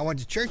 I went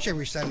to church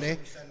every Sunday,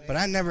 but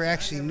I never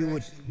actually knew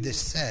what this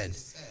said.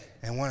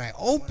 And when I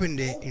opened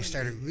it and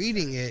started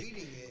reading it,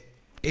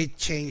 it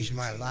changed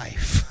my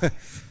life.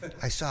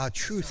 I saw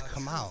truth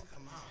come out.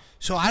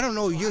 So I don't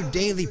know your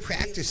daily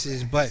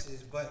practices, but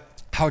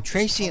how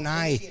Tracy and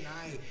I,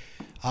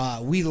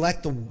 we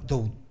let the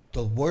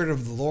word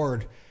of the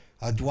Lord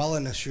dwell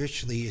in us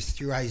richly is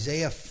through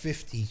Isaiah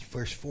 50,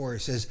 verse 4.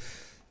 It says,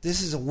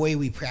 this is a way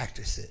we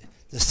practice it.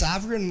 The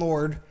sovereign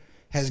Lord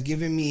has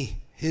given me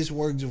His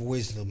words of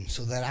wisdom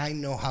so that I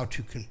know how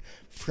to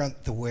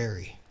confront the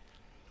weary.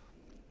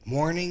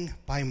 Morning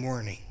by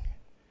morning,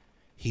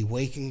 He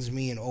wakens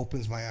me and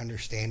opens my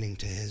understanding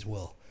to His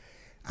will.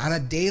 On a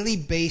daily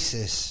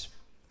basis,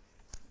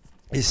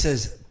 it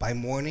says by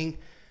morning,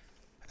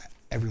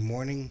 every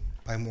morning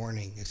by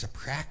morning. It's a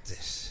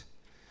practice.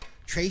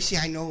 Tracy,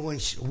 I know when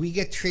we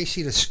get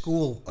Tracy to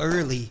school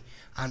early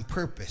on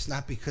purpose,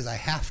 not because I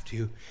have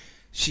to.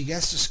 She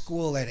gets to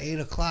school at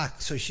 8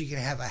 o'clock so she can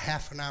have a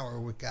half an hour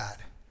with God.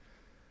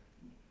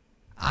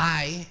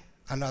 I,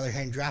 on the other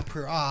hand, drop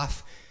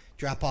off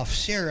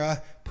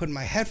Sarah, put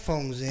my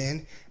headphones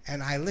in,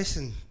 and I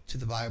listen to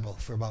the Bible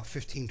for about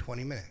 15,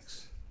 20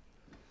 minutes.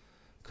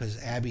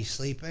 Because Abby's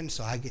sleeping,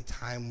 so I get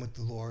time with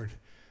the Lord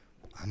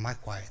on my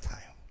quiet time.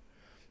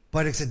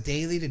 But it's a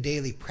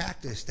daily-to-daily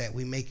practice that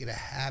we make it a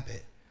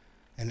habit.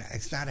 And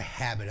it's not a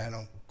habit. I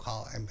don't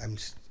call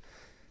it.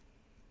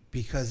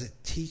 Because it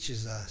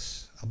teaches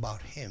us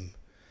about Him.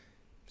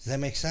 Does that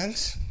make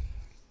sense?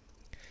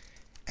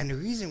 And the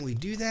reason we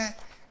do that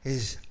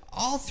is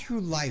all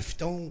through life,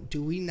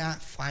 do we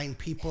not find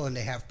people and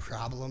they have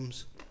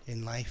problems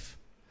in life?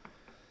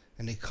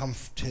 And they come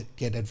to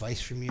get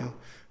advice from you,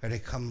 or they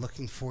come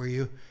looking for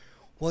you.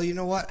 Well, you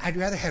know what? I'd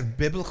rather have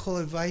biblical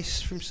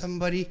advice from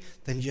somebody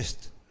than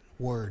just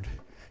word,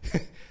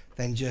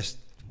 than just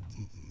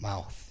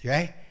mouth,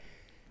 right?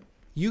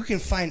 You can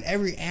find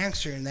every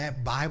answer in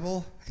that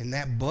Bible, in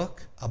that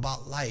book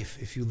about life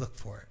if you look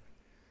for it.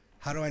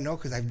 How do I know?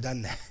 Because I've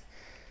done that.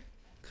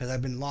 Because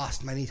I've been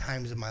lost many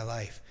times in my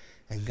life.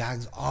 And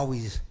God's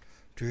always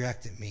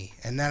directed me.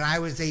 And then I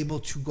was able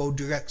to go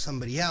direct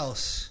somebody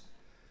else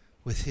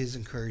with His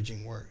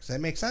encouraging words. Does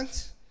that make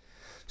sense?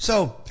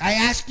 So I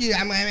ask you,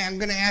 I'm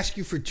going to ask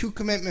you for 2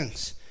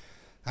 commitments.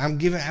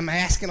 I'm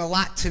asking a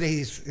lot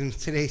in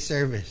today's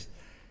service.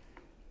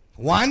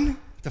 1,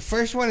 the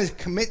first one is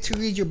commit to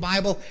read your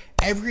Bible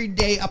every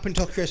day up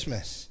until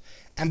Christmas.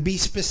 And be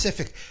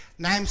specific.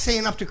 Now I'm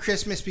saying up to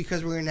Christmas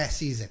because we're in that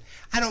season.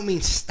 I don't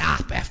mean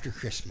stop after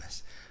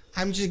Christmas.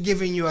 I'm just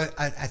giving you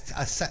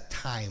a set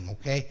time,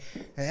 okay?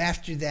 And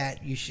after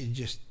that, you should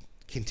just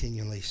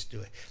continually do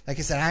it. Like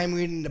I said, I'm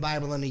reading the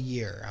Bible in a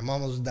year. I'm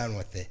almost done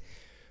with it.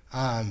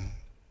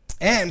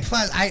 And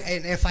plus,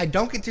 if I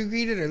don't get to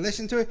read it or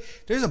listen to it,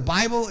 there's a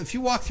Bible. If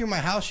you walk through my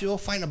house, you'll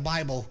find a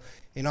Bible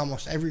in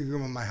almost every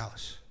room in my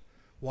house.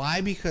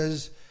 Why?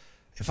 Because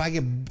if I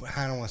get,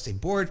 I don't want to say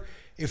bored,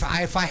 if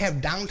I have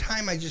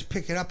downtime, I just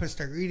pick it up and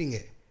start reading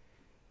it.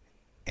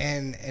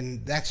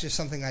 And that's just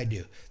something I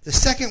do. The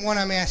second one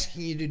I'm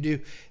asking you to do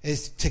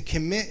is to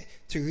commit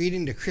to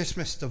reading the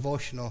Christmas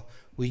devotional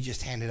we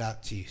just handed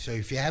out to you. So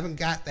if you haven't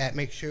got that,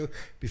 make sure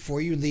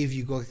before you leave,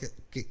 you go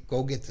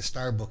get the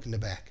Star book in the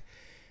back.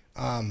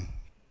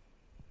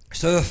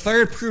 So the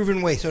third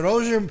proven way. So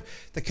those are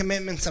the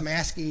commitments I'm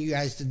asking you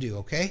guys to do,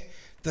 okay?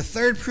 The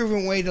third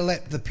proven way to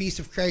let the peace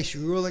of Christ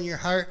rule in your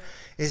heart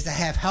is to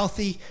have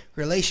healthy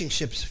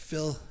relationships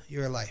fill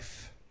your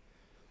life.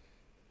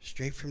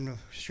 Straight from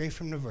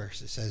the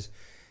verse, it says,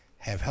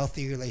 have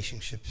healthy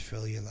relationships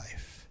fill your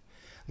life.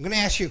 I'm going to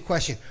ask you a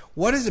question.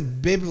 What is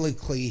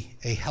biblically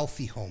a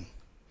healthy home?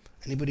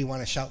 Anybody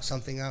want to shout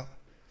something out?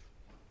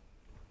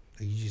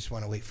 Or you just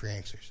want to wait for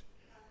answers?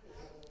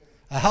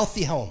 A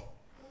healthy home.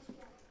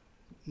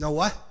 No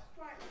what?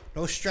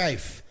 No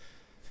strife.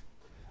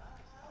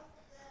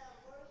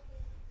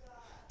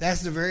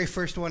 That's the very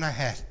first one I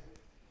had.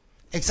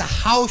 It's a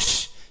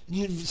house.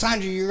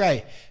 Sandra, you're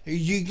right.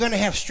 You're going to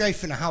have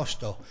strife in a house,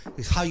 though.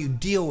 It's how you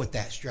deal with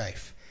that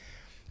strife.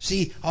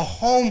 See, a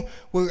home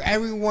where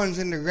everyone's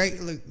in the right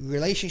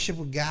relationship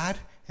with God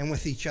and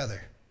with each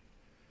other.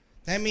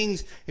 That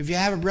means if you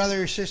have a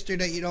brother or sister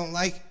that you don't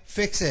like,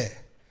 fix it.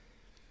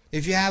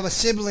 If you have a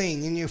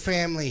sibling in your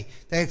family,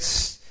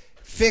 fix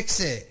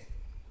it.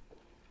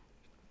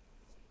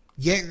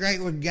 Get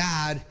right with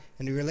God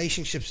and the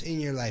relationships in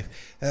your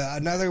life.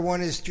 Another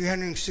one is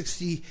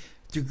 360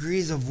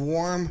 degrees of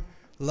warm,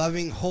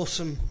 loving,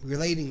 wholesome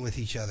relating with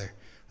each other.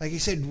 Like I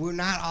said, we're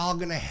not all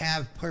going to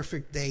have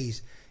perfect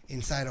days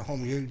inside a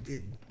home.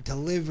 To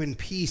live in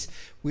peace,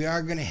 we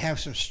are going to have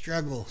some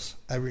struggles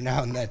every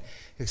now and then.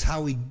 It's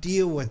how we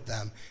deal with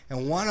them.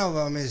 And one of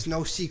them is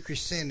no secret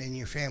sin in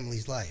your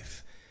family's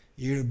life.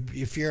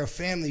 If you're a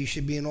family, you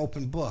should be an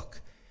open book,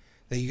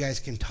 that you guys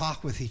can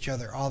talk with each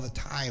other all the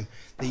time,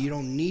 that you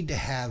don't need to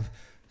have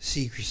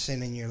secret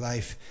sin in your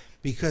life,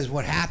 because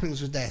what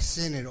happens with that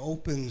sin, it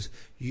opens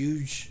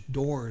huge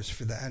doors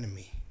for the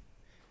enemy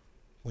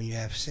when you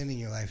have sin in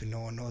your life and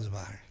no one knows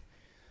about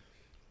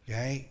it.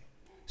 Right?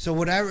 So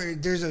whatever,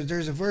 there's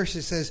a verse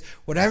that says,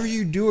 whatever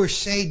you do or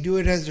say, do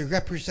it as a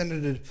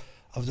representative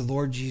of the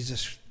Lord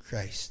Jesus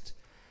Christ.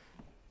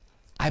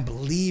 I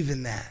believe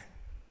in that.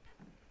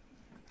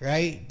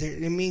 Right?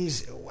 It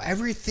means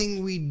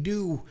everything we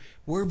do,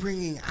 we're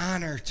bringing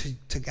honor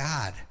to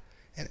God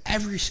in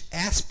every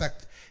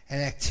aspect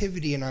and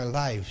activity in our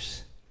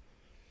lives.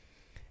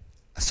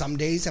 Some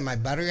days am I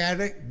better at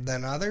it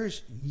than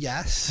others?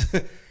 Yes.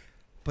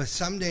 But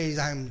some days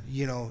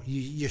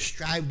you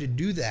strive to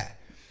do that.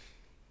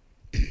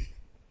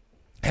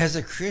 As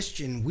a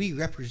Christian, we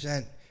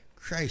represent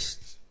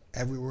Christ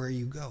everywhere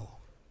you go.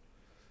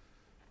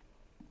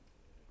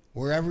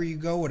 Wherever you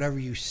go, whatever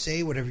you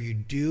say, whatever you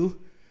do,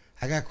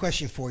 I got a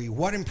question for you.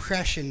 What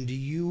impression do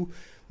you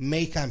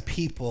make on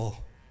people?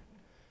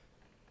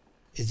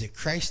 Is it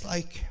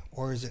Christ-like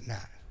or is it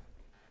not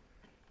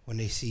when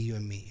they see you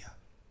and meet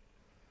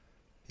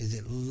you? Is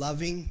it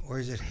loving or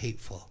is it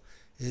hateful?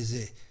 Is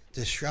it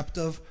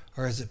disruptive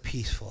or is it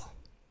peaceful?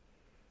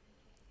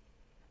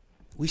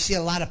 We see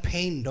a lot of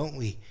pain, don't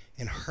we,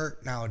 and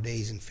hurt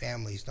nowadays in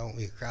families, don't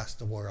we, across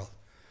the world.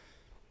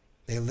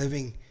 They're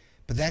living,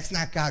 but that's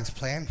not God's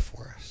plan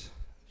for us.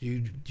 You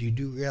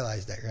do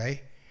realize that,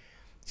 right?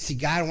 See,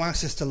 God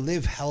wants us to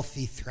live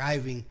healthy,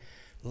 thriving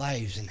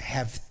lives and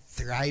have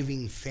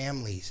thriving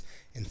families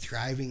and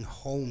thriving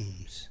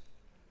homes.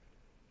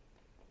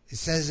 It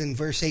says in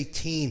verse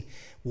 18,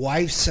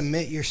 wives,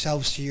 submit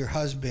yourselves to your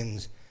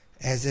husbands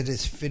as it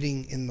is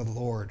fitting in the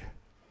Lord.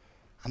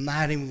 I'm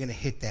not even going to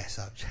hit that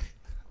subject.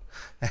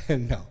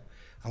 No.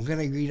 I'm going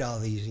to read all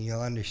these and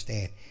you'll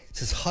understand. It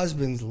says,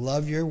 husbands,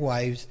 love your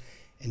wives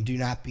and do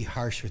not be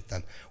harsh with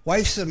them.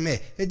 Wives,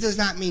 submit. It does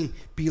not mean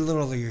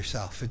belittle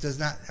yourself. It does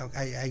not,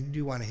 I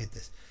do want to hit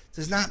this. It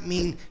does not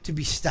mean to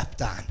be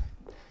stepped on.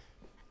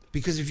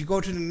 Because if you go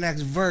to the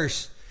next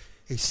verse,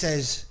 it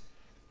says,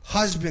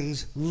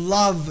 husbands,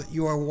 love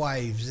your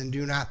wives and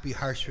do not be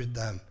harsh with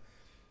them.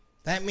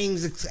 That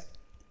means it's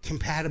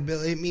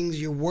compatibility. It means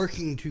you're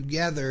working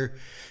together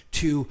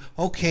to,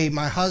 okay,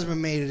 my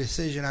husband made a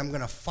decision, I'm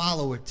going to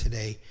follow it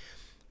today.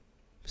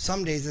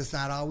 Some days it's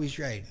not always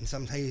right. And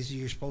some days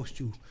you're supposed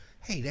to,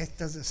 hey, that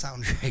doesn't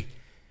sound right.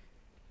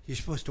 You're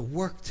supposed to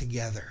work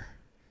together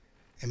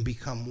and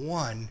become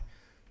one.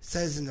 It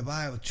says in the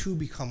Bible, two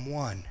become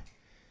one.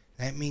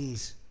 That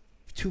means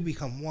two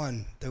become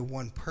one. They're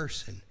one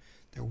person.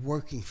 They're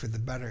working for the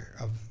better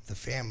of the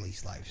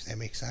family's lives. That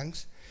makes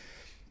sense?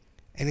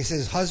 And he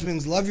says,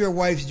 husbands, love your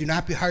wives. Do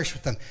not be harsh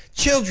with them.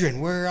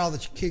 Children, where are all the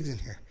kids in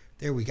here?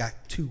 There, we got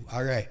two.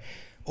 All right.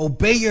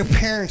 Obey your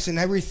parents in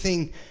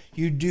everything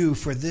you do,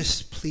 for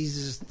this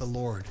pleases the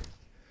Lord.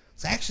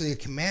 It's actually a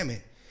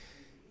commandment.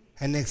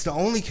 And it's the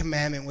only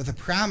commandment with a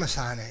promise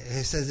on it.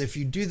 It says, if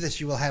you do this,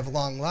 you will have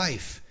long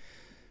life.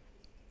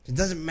 It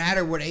doesn't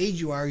matter what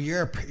age you are.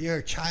 You're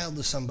a child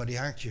of somebody,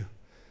 aren't you?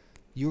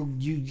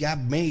 You got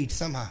made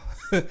somehow.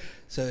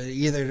 So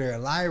either they're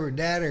alive or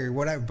dead or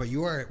whatever, but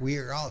we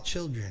are all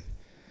children.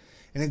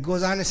 And it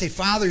goes on to say,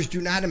 fathers,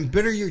 do not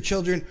embitter your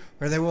children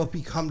or they will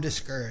become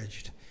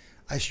discouraged.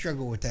 I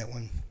struggle with that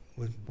one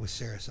with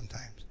Sarah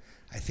sometimes.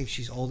 I think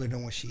she's older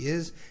than what she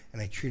is,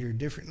 and I treat her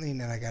differently, and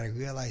then I got to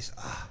realize,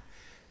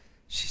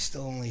 she's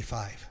still only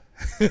 5.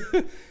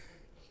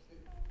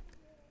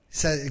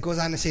 So it goes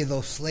on to say,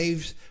 those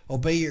slaves,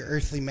 obey your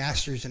earthly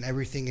masters in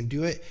everything and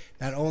do it,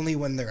 not only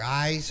when their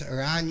eyes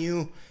are on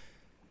you,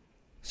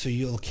 so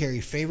you'll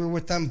carry favor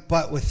with them,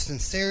 but with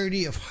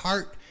sincerity of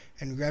heart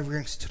and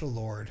reverence to the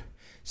Lord.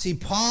 See,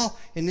 Paul,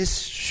 in this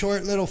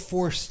short little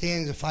 5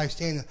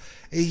 stanza,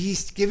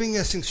 he's giving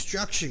us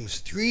instructions,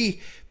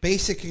 3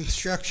 basic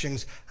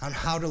instructions on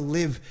how to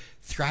live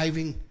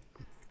thriving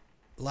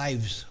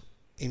lives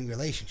in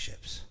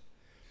relationships.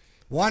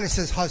 One, it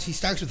says he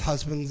starts with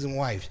husbands and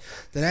wives.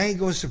 Then he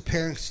goes to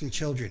parents and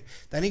children.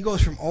 Then he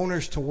goes from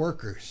owners to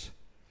workers.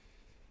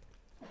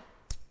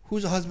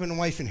 Who's a husband and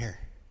wife in here?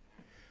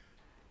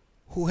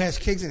 Who has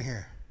kids in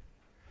here?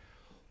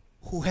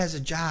 who has a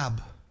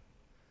job,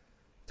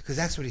 because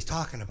that's what he's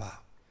talking about.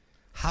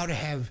 How to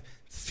have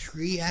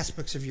 3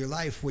 aspects of your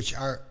life which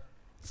are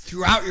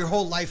throughout your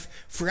whole life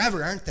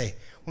forever, aren't they?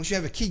 Once you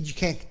have a kid, you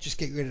can't just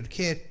get rid of the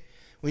kid.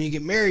 When you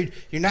get married,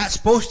 you're not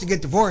supposed to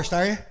get divorced,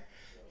 are you?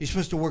 You're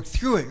supposed to work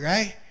through it,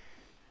 right?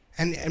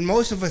 And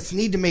most of us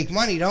need to make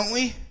money, don't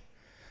we?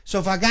 So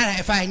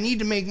if I need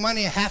to make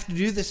money, I have to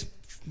do this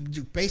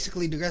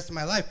basically the rest of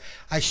my life.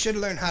 I should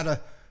learn how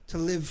to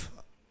live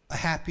a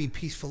happy,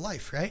 peaceful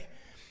life, right?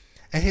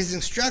 And his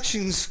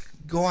instructions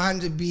go on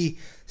to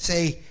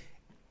say,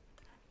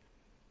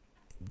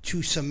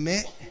 to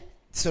submit.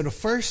 So the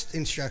first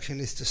instruction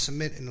is to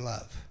submit in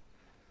love,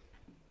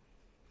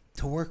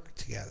 to work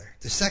together.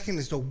 The second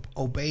is to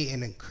obey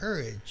and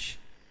encourage.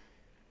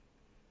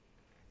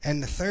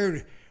 And the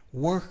third,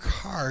 work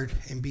hard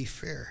and be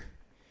fair.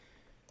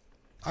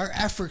 Our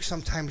efforts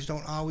sometimes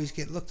don't always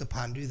get looked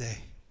upon, do they?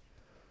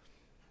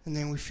 And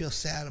then we feel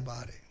sad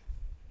about it.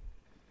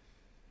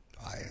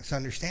 It's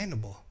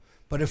understandable.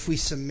 But if we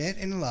submit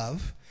in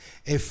love,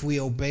 if we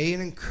obey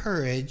and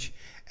encourage,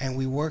 and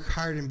we work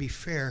hard and be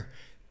fair,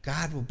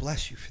 God will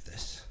bless you for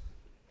this.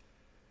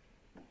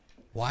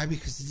 Why?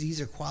 Because these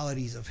are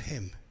qualities of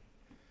him.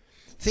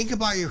 Think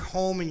about your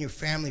home and your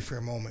family for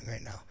a moment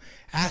right now.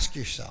 Ask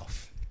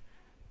yourself,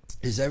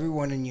 is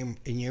everyone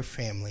in your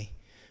family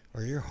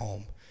or your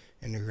home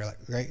in a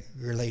right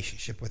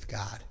relationship with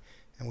God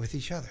and with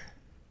each other?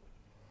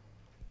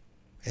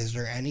 Is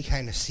there any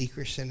kind of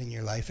secret sin in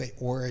your life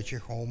or at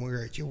your home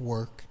or at your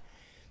work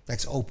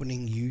that's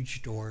opening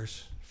huge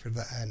doors for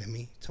the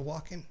enemy to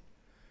walk in?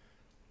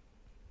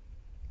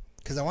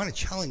 Because I want to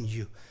challenge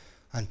you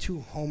on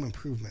 2 home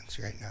improvements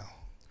right now.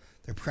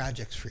 They're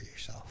projects for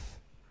yourself.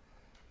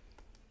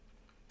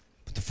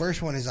 But the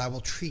first one is I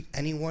will treat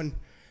another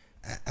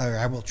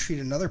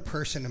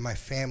person in my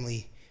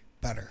family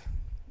better.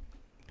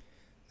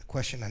 The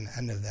question on the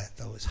end of that,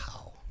 though, is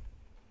how.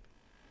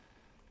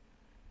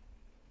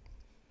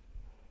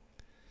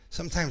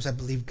 Sometimes I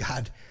believe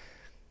God,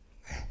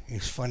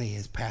 it's funny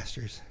as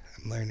pastors,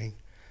 I'm learning,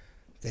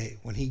 that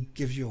when he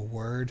gives you a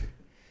word,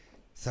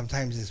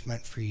 sometimes it's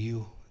meant for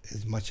you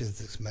as much as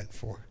it's meant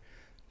for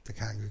the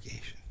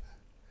congregation.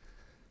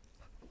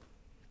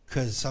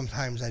 Because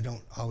sometimes I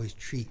don't always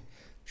treat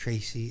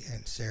Tracy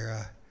and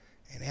Sarah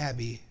and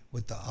Abby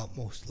with the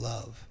utmost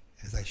love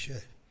as I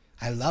should.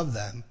 I love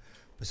them,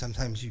 but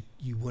sometimes you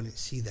wouldn't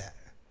see that.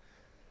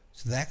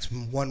 So that's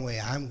one way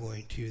I'm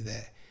going to,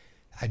 that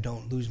I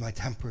don't lose my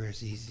temper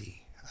as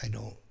easy. I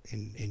don't,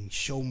 and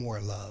show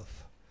more love.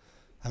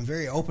 I'm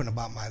very open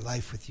about my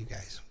life with you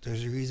guys.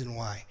 There's a reason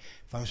why.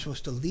 If I'm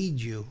supposed to lead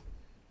you,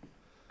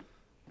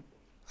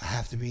 I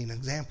have to be an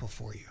example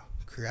for you,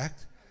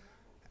 correct?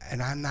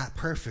 And I'm not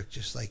perfect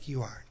just like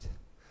you aren't.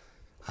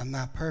 I'm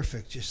not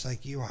perfect just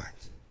like you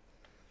aren't.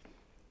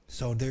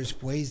 So there's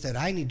ways that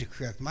I need to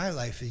correct my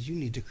life as you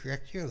need to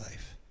correct your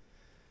life.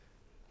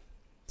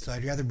 So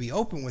I'd rather be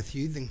open with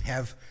you than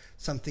have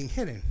something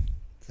hidden.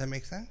 Does that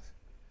make sense?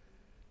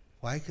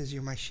 Why? Because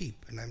you're my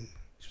sheep and I'm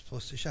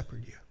supposed to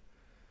shepherd you.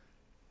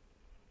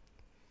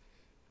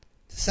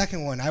 The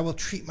second one, I will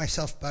treat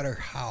myself better.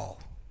 How?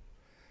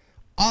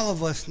 All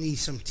of us need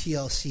some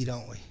TLC,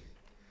 don't we?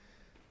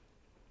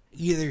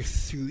 Either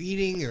through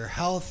eating or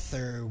health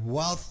or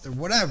wealth or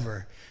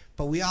whatever,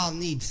 but we all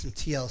need some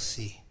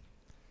TLC.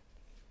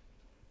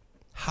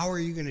 How are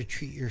you going to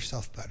treat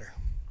yourself better?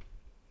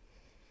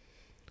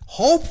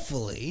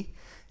 Hopefully,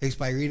 it's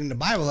by reading the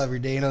Bible every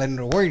day and letting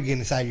the Word get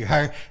inside your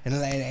heart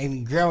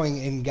and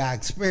growing in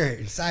God's Spirit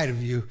inside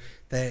of you.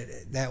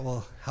 That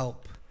will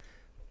help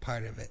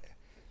part of it.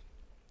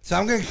 So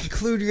I'm going to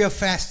conclude real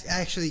fast.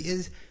 Actually,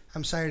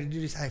 I'm sorry to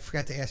do this. I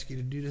forgot to ask you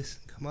to do this.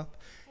 Come up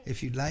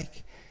if you'd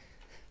like.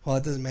 Well,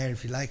 it doesn't matter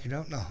if you like or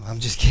don't. No, I'm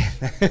just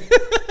kidding.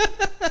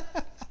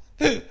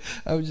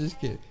 I'm just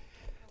kidding.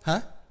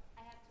 Huh?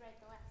 I have to write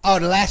the last. Oh,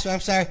 the last one. I'm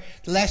sorry.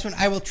 The last one.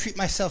 I will treat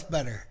myself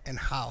better. And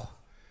how?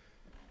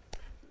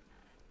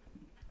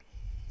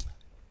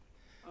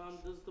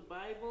 Does the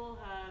Bible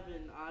have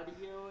an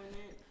audio in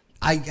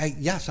it?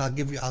 Yes. I'll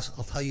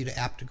tell you the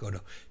app to go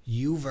to.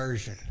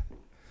 YouVersion,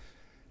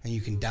 and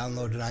you can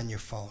download it on your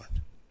phone.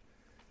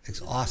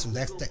 It's awesome.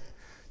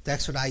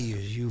 That's what I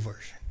use.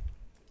 YouVersion.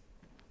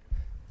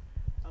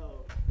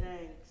 Oh,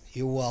 thanks.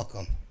 You're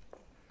welcome.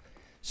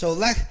 So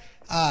we're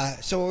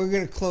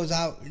going to close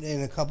out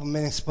in a couple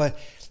minutes, but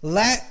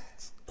let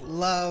us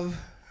love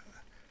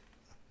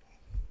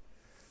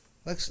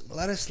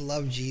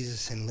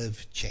Jesus and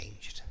live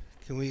changed.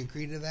 Can we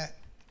agree to that?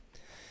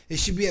 It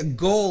should be a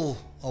goal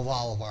of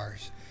all of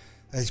ours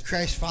as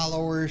Christ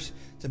followers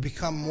to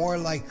become more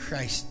like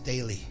Christ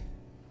daily.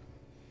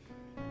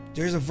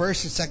 There's a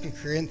verse in 2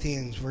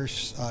 Corinthians,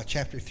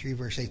 chapter 3,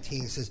 verse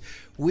 18. It says,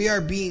 "We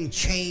are being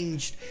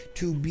changed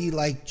to be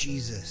like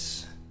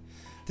Jesus."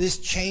 This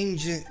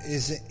change in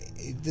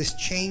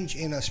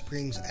us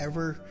brings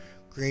ever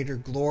greater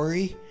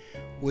glory,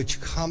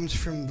 which comes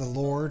from the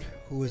Lord,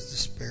 who is the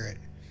Spirit.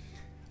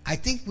 I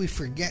think we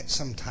forget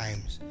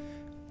sometimes,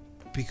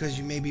 because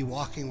you may be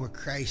walking with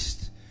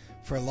Christ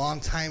for a long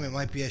time. It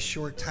might be a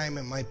short time.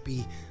 It might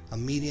be a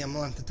medium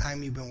length of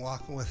time you've been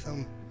walking with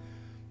him.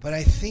 But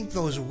I think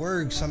those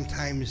words,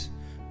 sometimes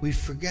we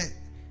forget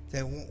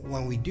that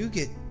when we do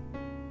get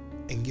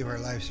and give our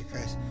lives to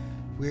Christ,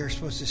 we are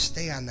supposed to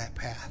stay on that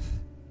path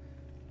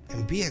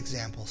and be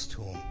examples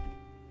to him.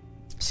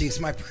 See, it's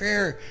my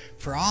prayer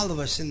for all of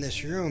us in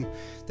this room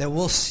that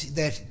we'll see,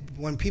 that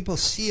when people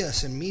see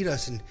us and meet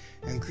us and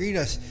greet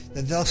us,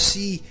 that they'll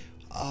see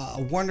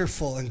a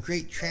wonderful and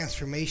great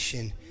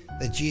transformation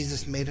that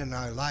Jesus made in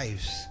our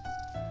lives.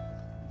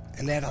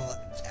 And that'll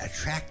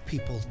attract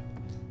people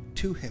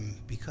to him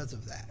because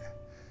of that.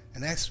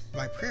 And that's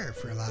my prayer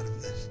for a lot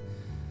of this.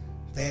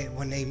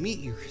 When they meet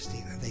you,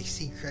 Christina, they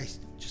see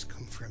Christ just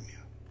come from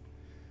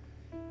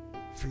you.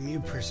 From you,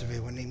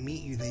 Persevere. When they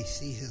meet you, they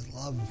see his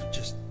love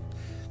just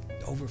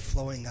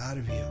overflowing out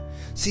of you.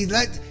 See,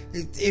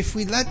 if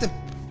we let the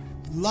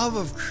love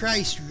of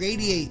Christ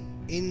radiate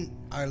in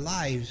our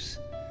lives,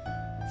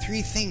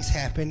 three things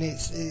happen.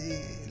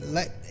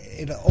 Let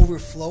it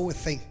overflow with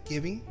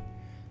thanksgiving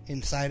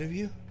inside of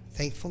you,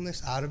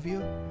 thankfulness out of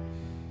you.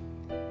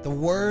 The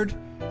word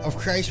of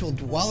Christ will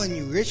dwell in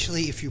you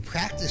richly if you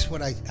practice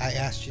what I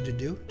asked you to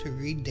do, to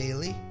read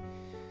daily.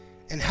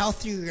 And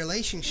healthy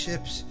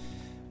relationships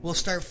will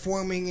start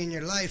forming in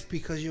your life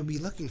because you'll be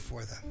looking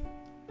for them.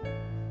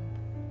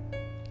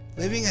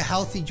 Living a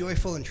healthy,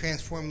 joyful, and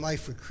transformed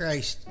life for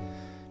Christ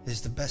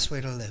is the best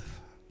way to live.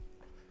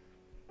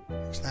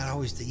 It's not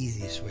always the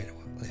easiest way to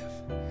live.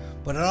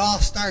 But it all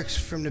starts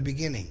from the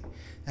beginning.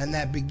 And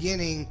that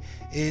beginning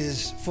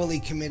is fully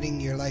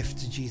committing your life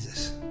to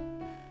Jesus.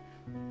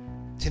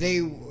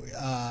 Today,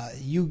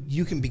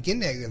 you can begin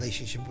that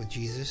relationship with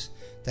Jesus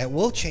that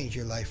will change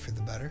your life for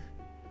the better.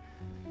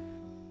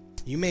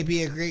 You may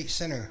be a great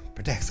sinner,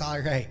 but that's all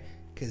right,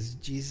 because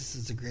Jesus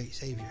is a great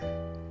Savior.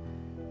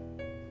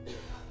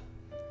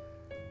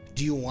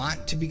 Do you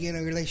want to begin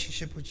a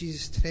relationship with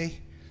Jesus today?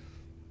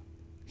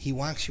 He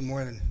wants you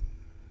more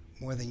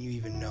than you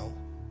even know,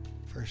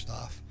 first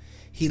off.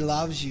 He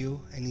loves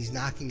you, and he's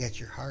knocking at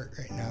your heart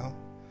right now.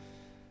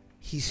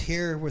 He's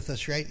here with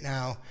us right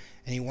now,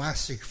 and he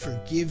wants to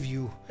forgive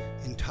you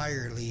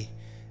entirely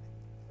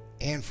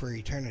and for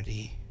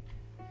eternity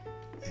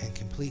and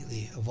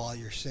completely of all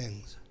your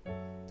sins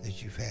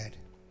that you've had.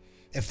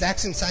 If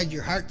that's inside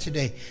your heart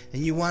today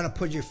and you want to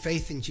put your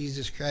faith in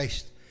Jesus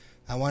Christ,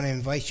 I want to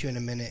invite you in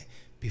a minute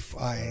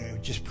before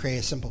just pray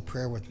a simple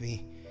prayer with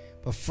me.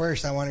 But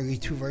first, I want to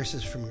read two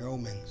verses from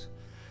Romans,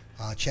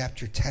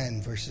 chapter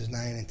 10, verses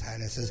 9 and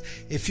 10. It says,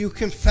 if you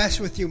confess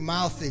with your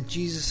mouth that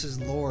Jesus is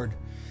Lord,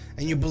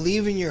 and you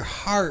believe in your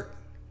heart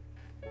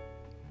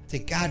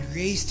that God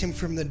raised him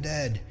from the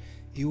dead,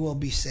 you will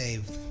be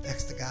saved.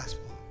 That's the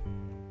gospel.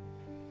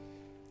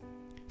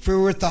 For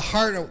with the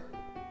heart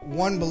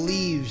one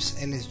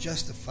believes and is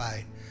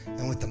justified,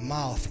 and with the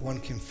mouth one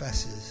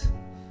confesses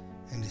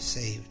and is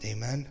saved.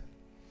 Amen.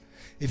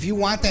 If you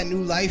want that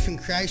new life in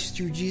Christ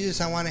through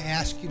Jesus, I want to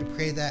ask you to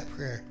pray that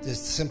prayer.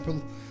 This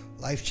simple,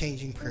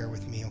 life-changing prayer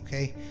with me,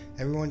 okay?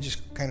 Everyone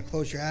just kind of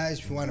close your eyes.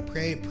 If you want to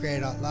pray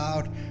it out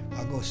loud.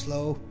 I'll go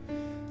slow.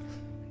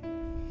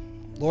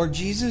 Lord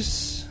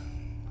Jesus,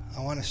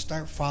 I want to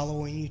start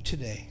following you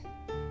today.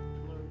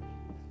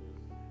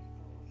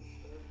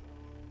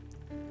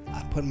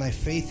 I put my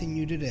faith in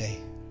you today.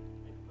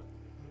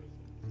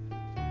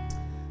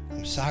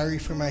 I'm sorry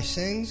for my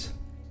sins.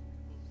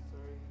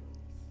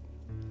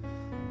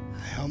 I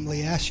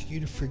humbly ask you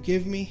to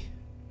forgive me.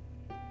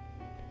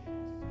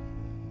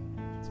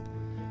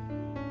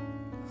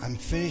 I'm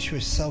finished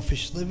with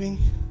selfish living.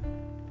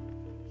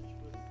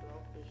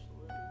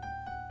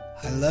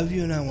 I love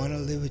you and I want to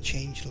live a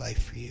changed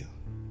life for you.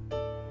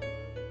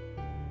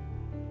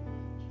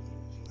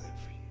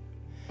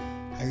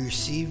 I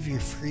receive your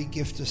free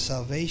gift of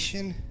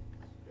salvation.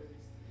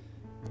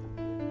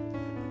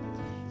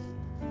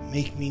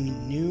 Make me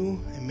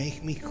new and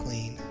make me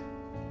clean.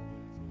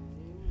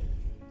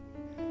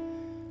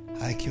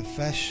 I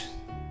confess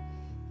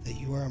that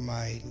you are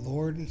my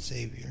Lord and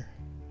Savior.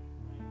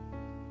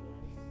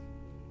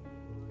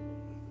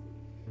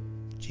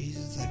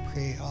 Jesus, I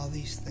pray all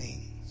these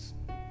things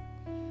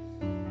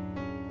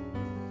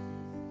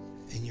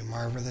in your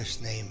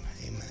marvelous name.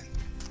 Amen.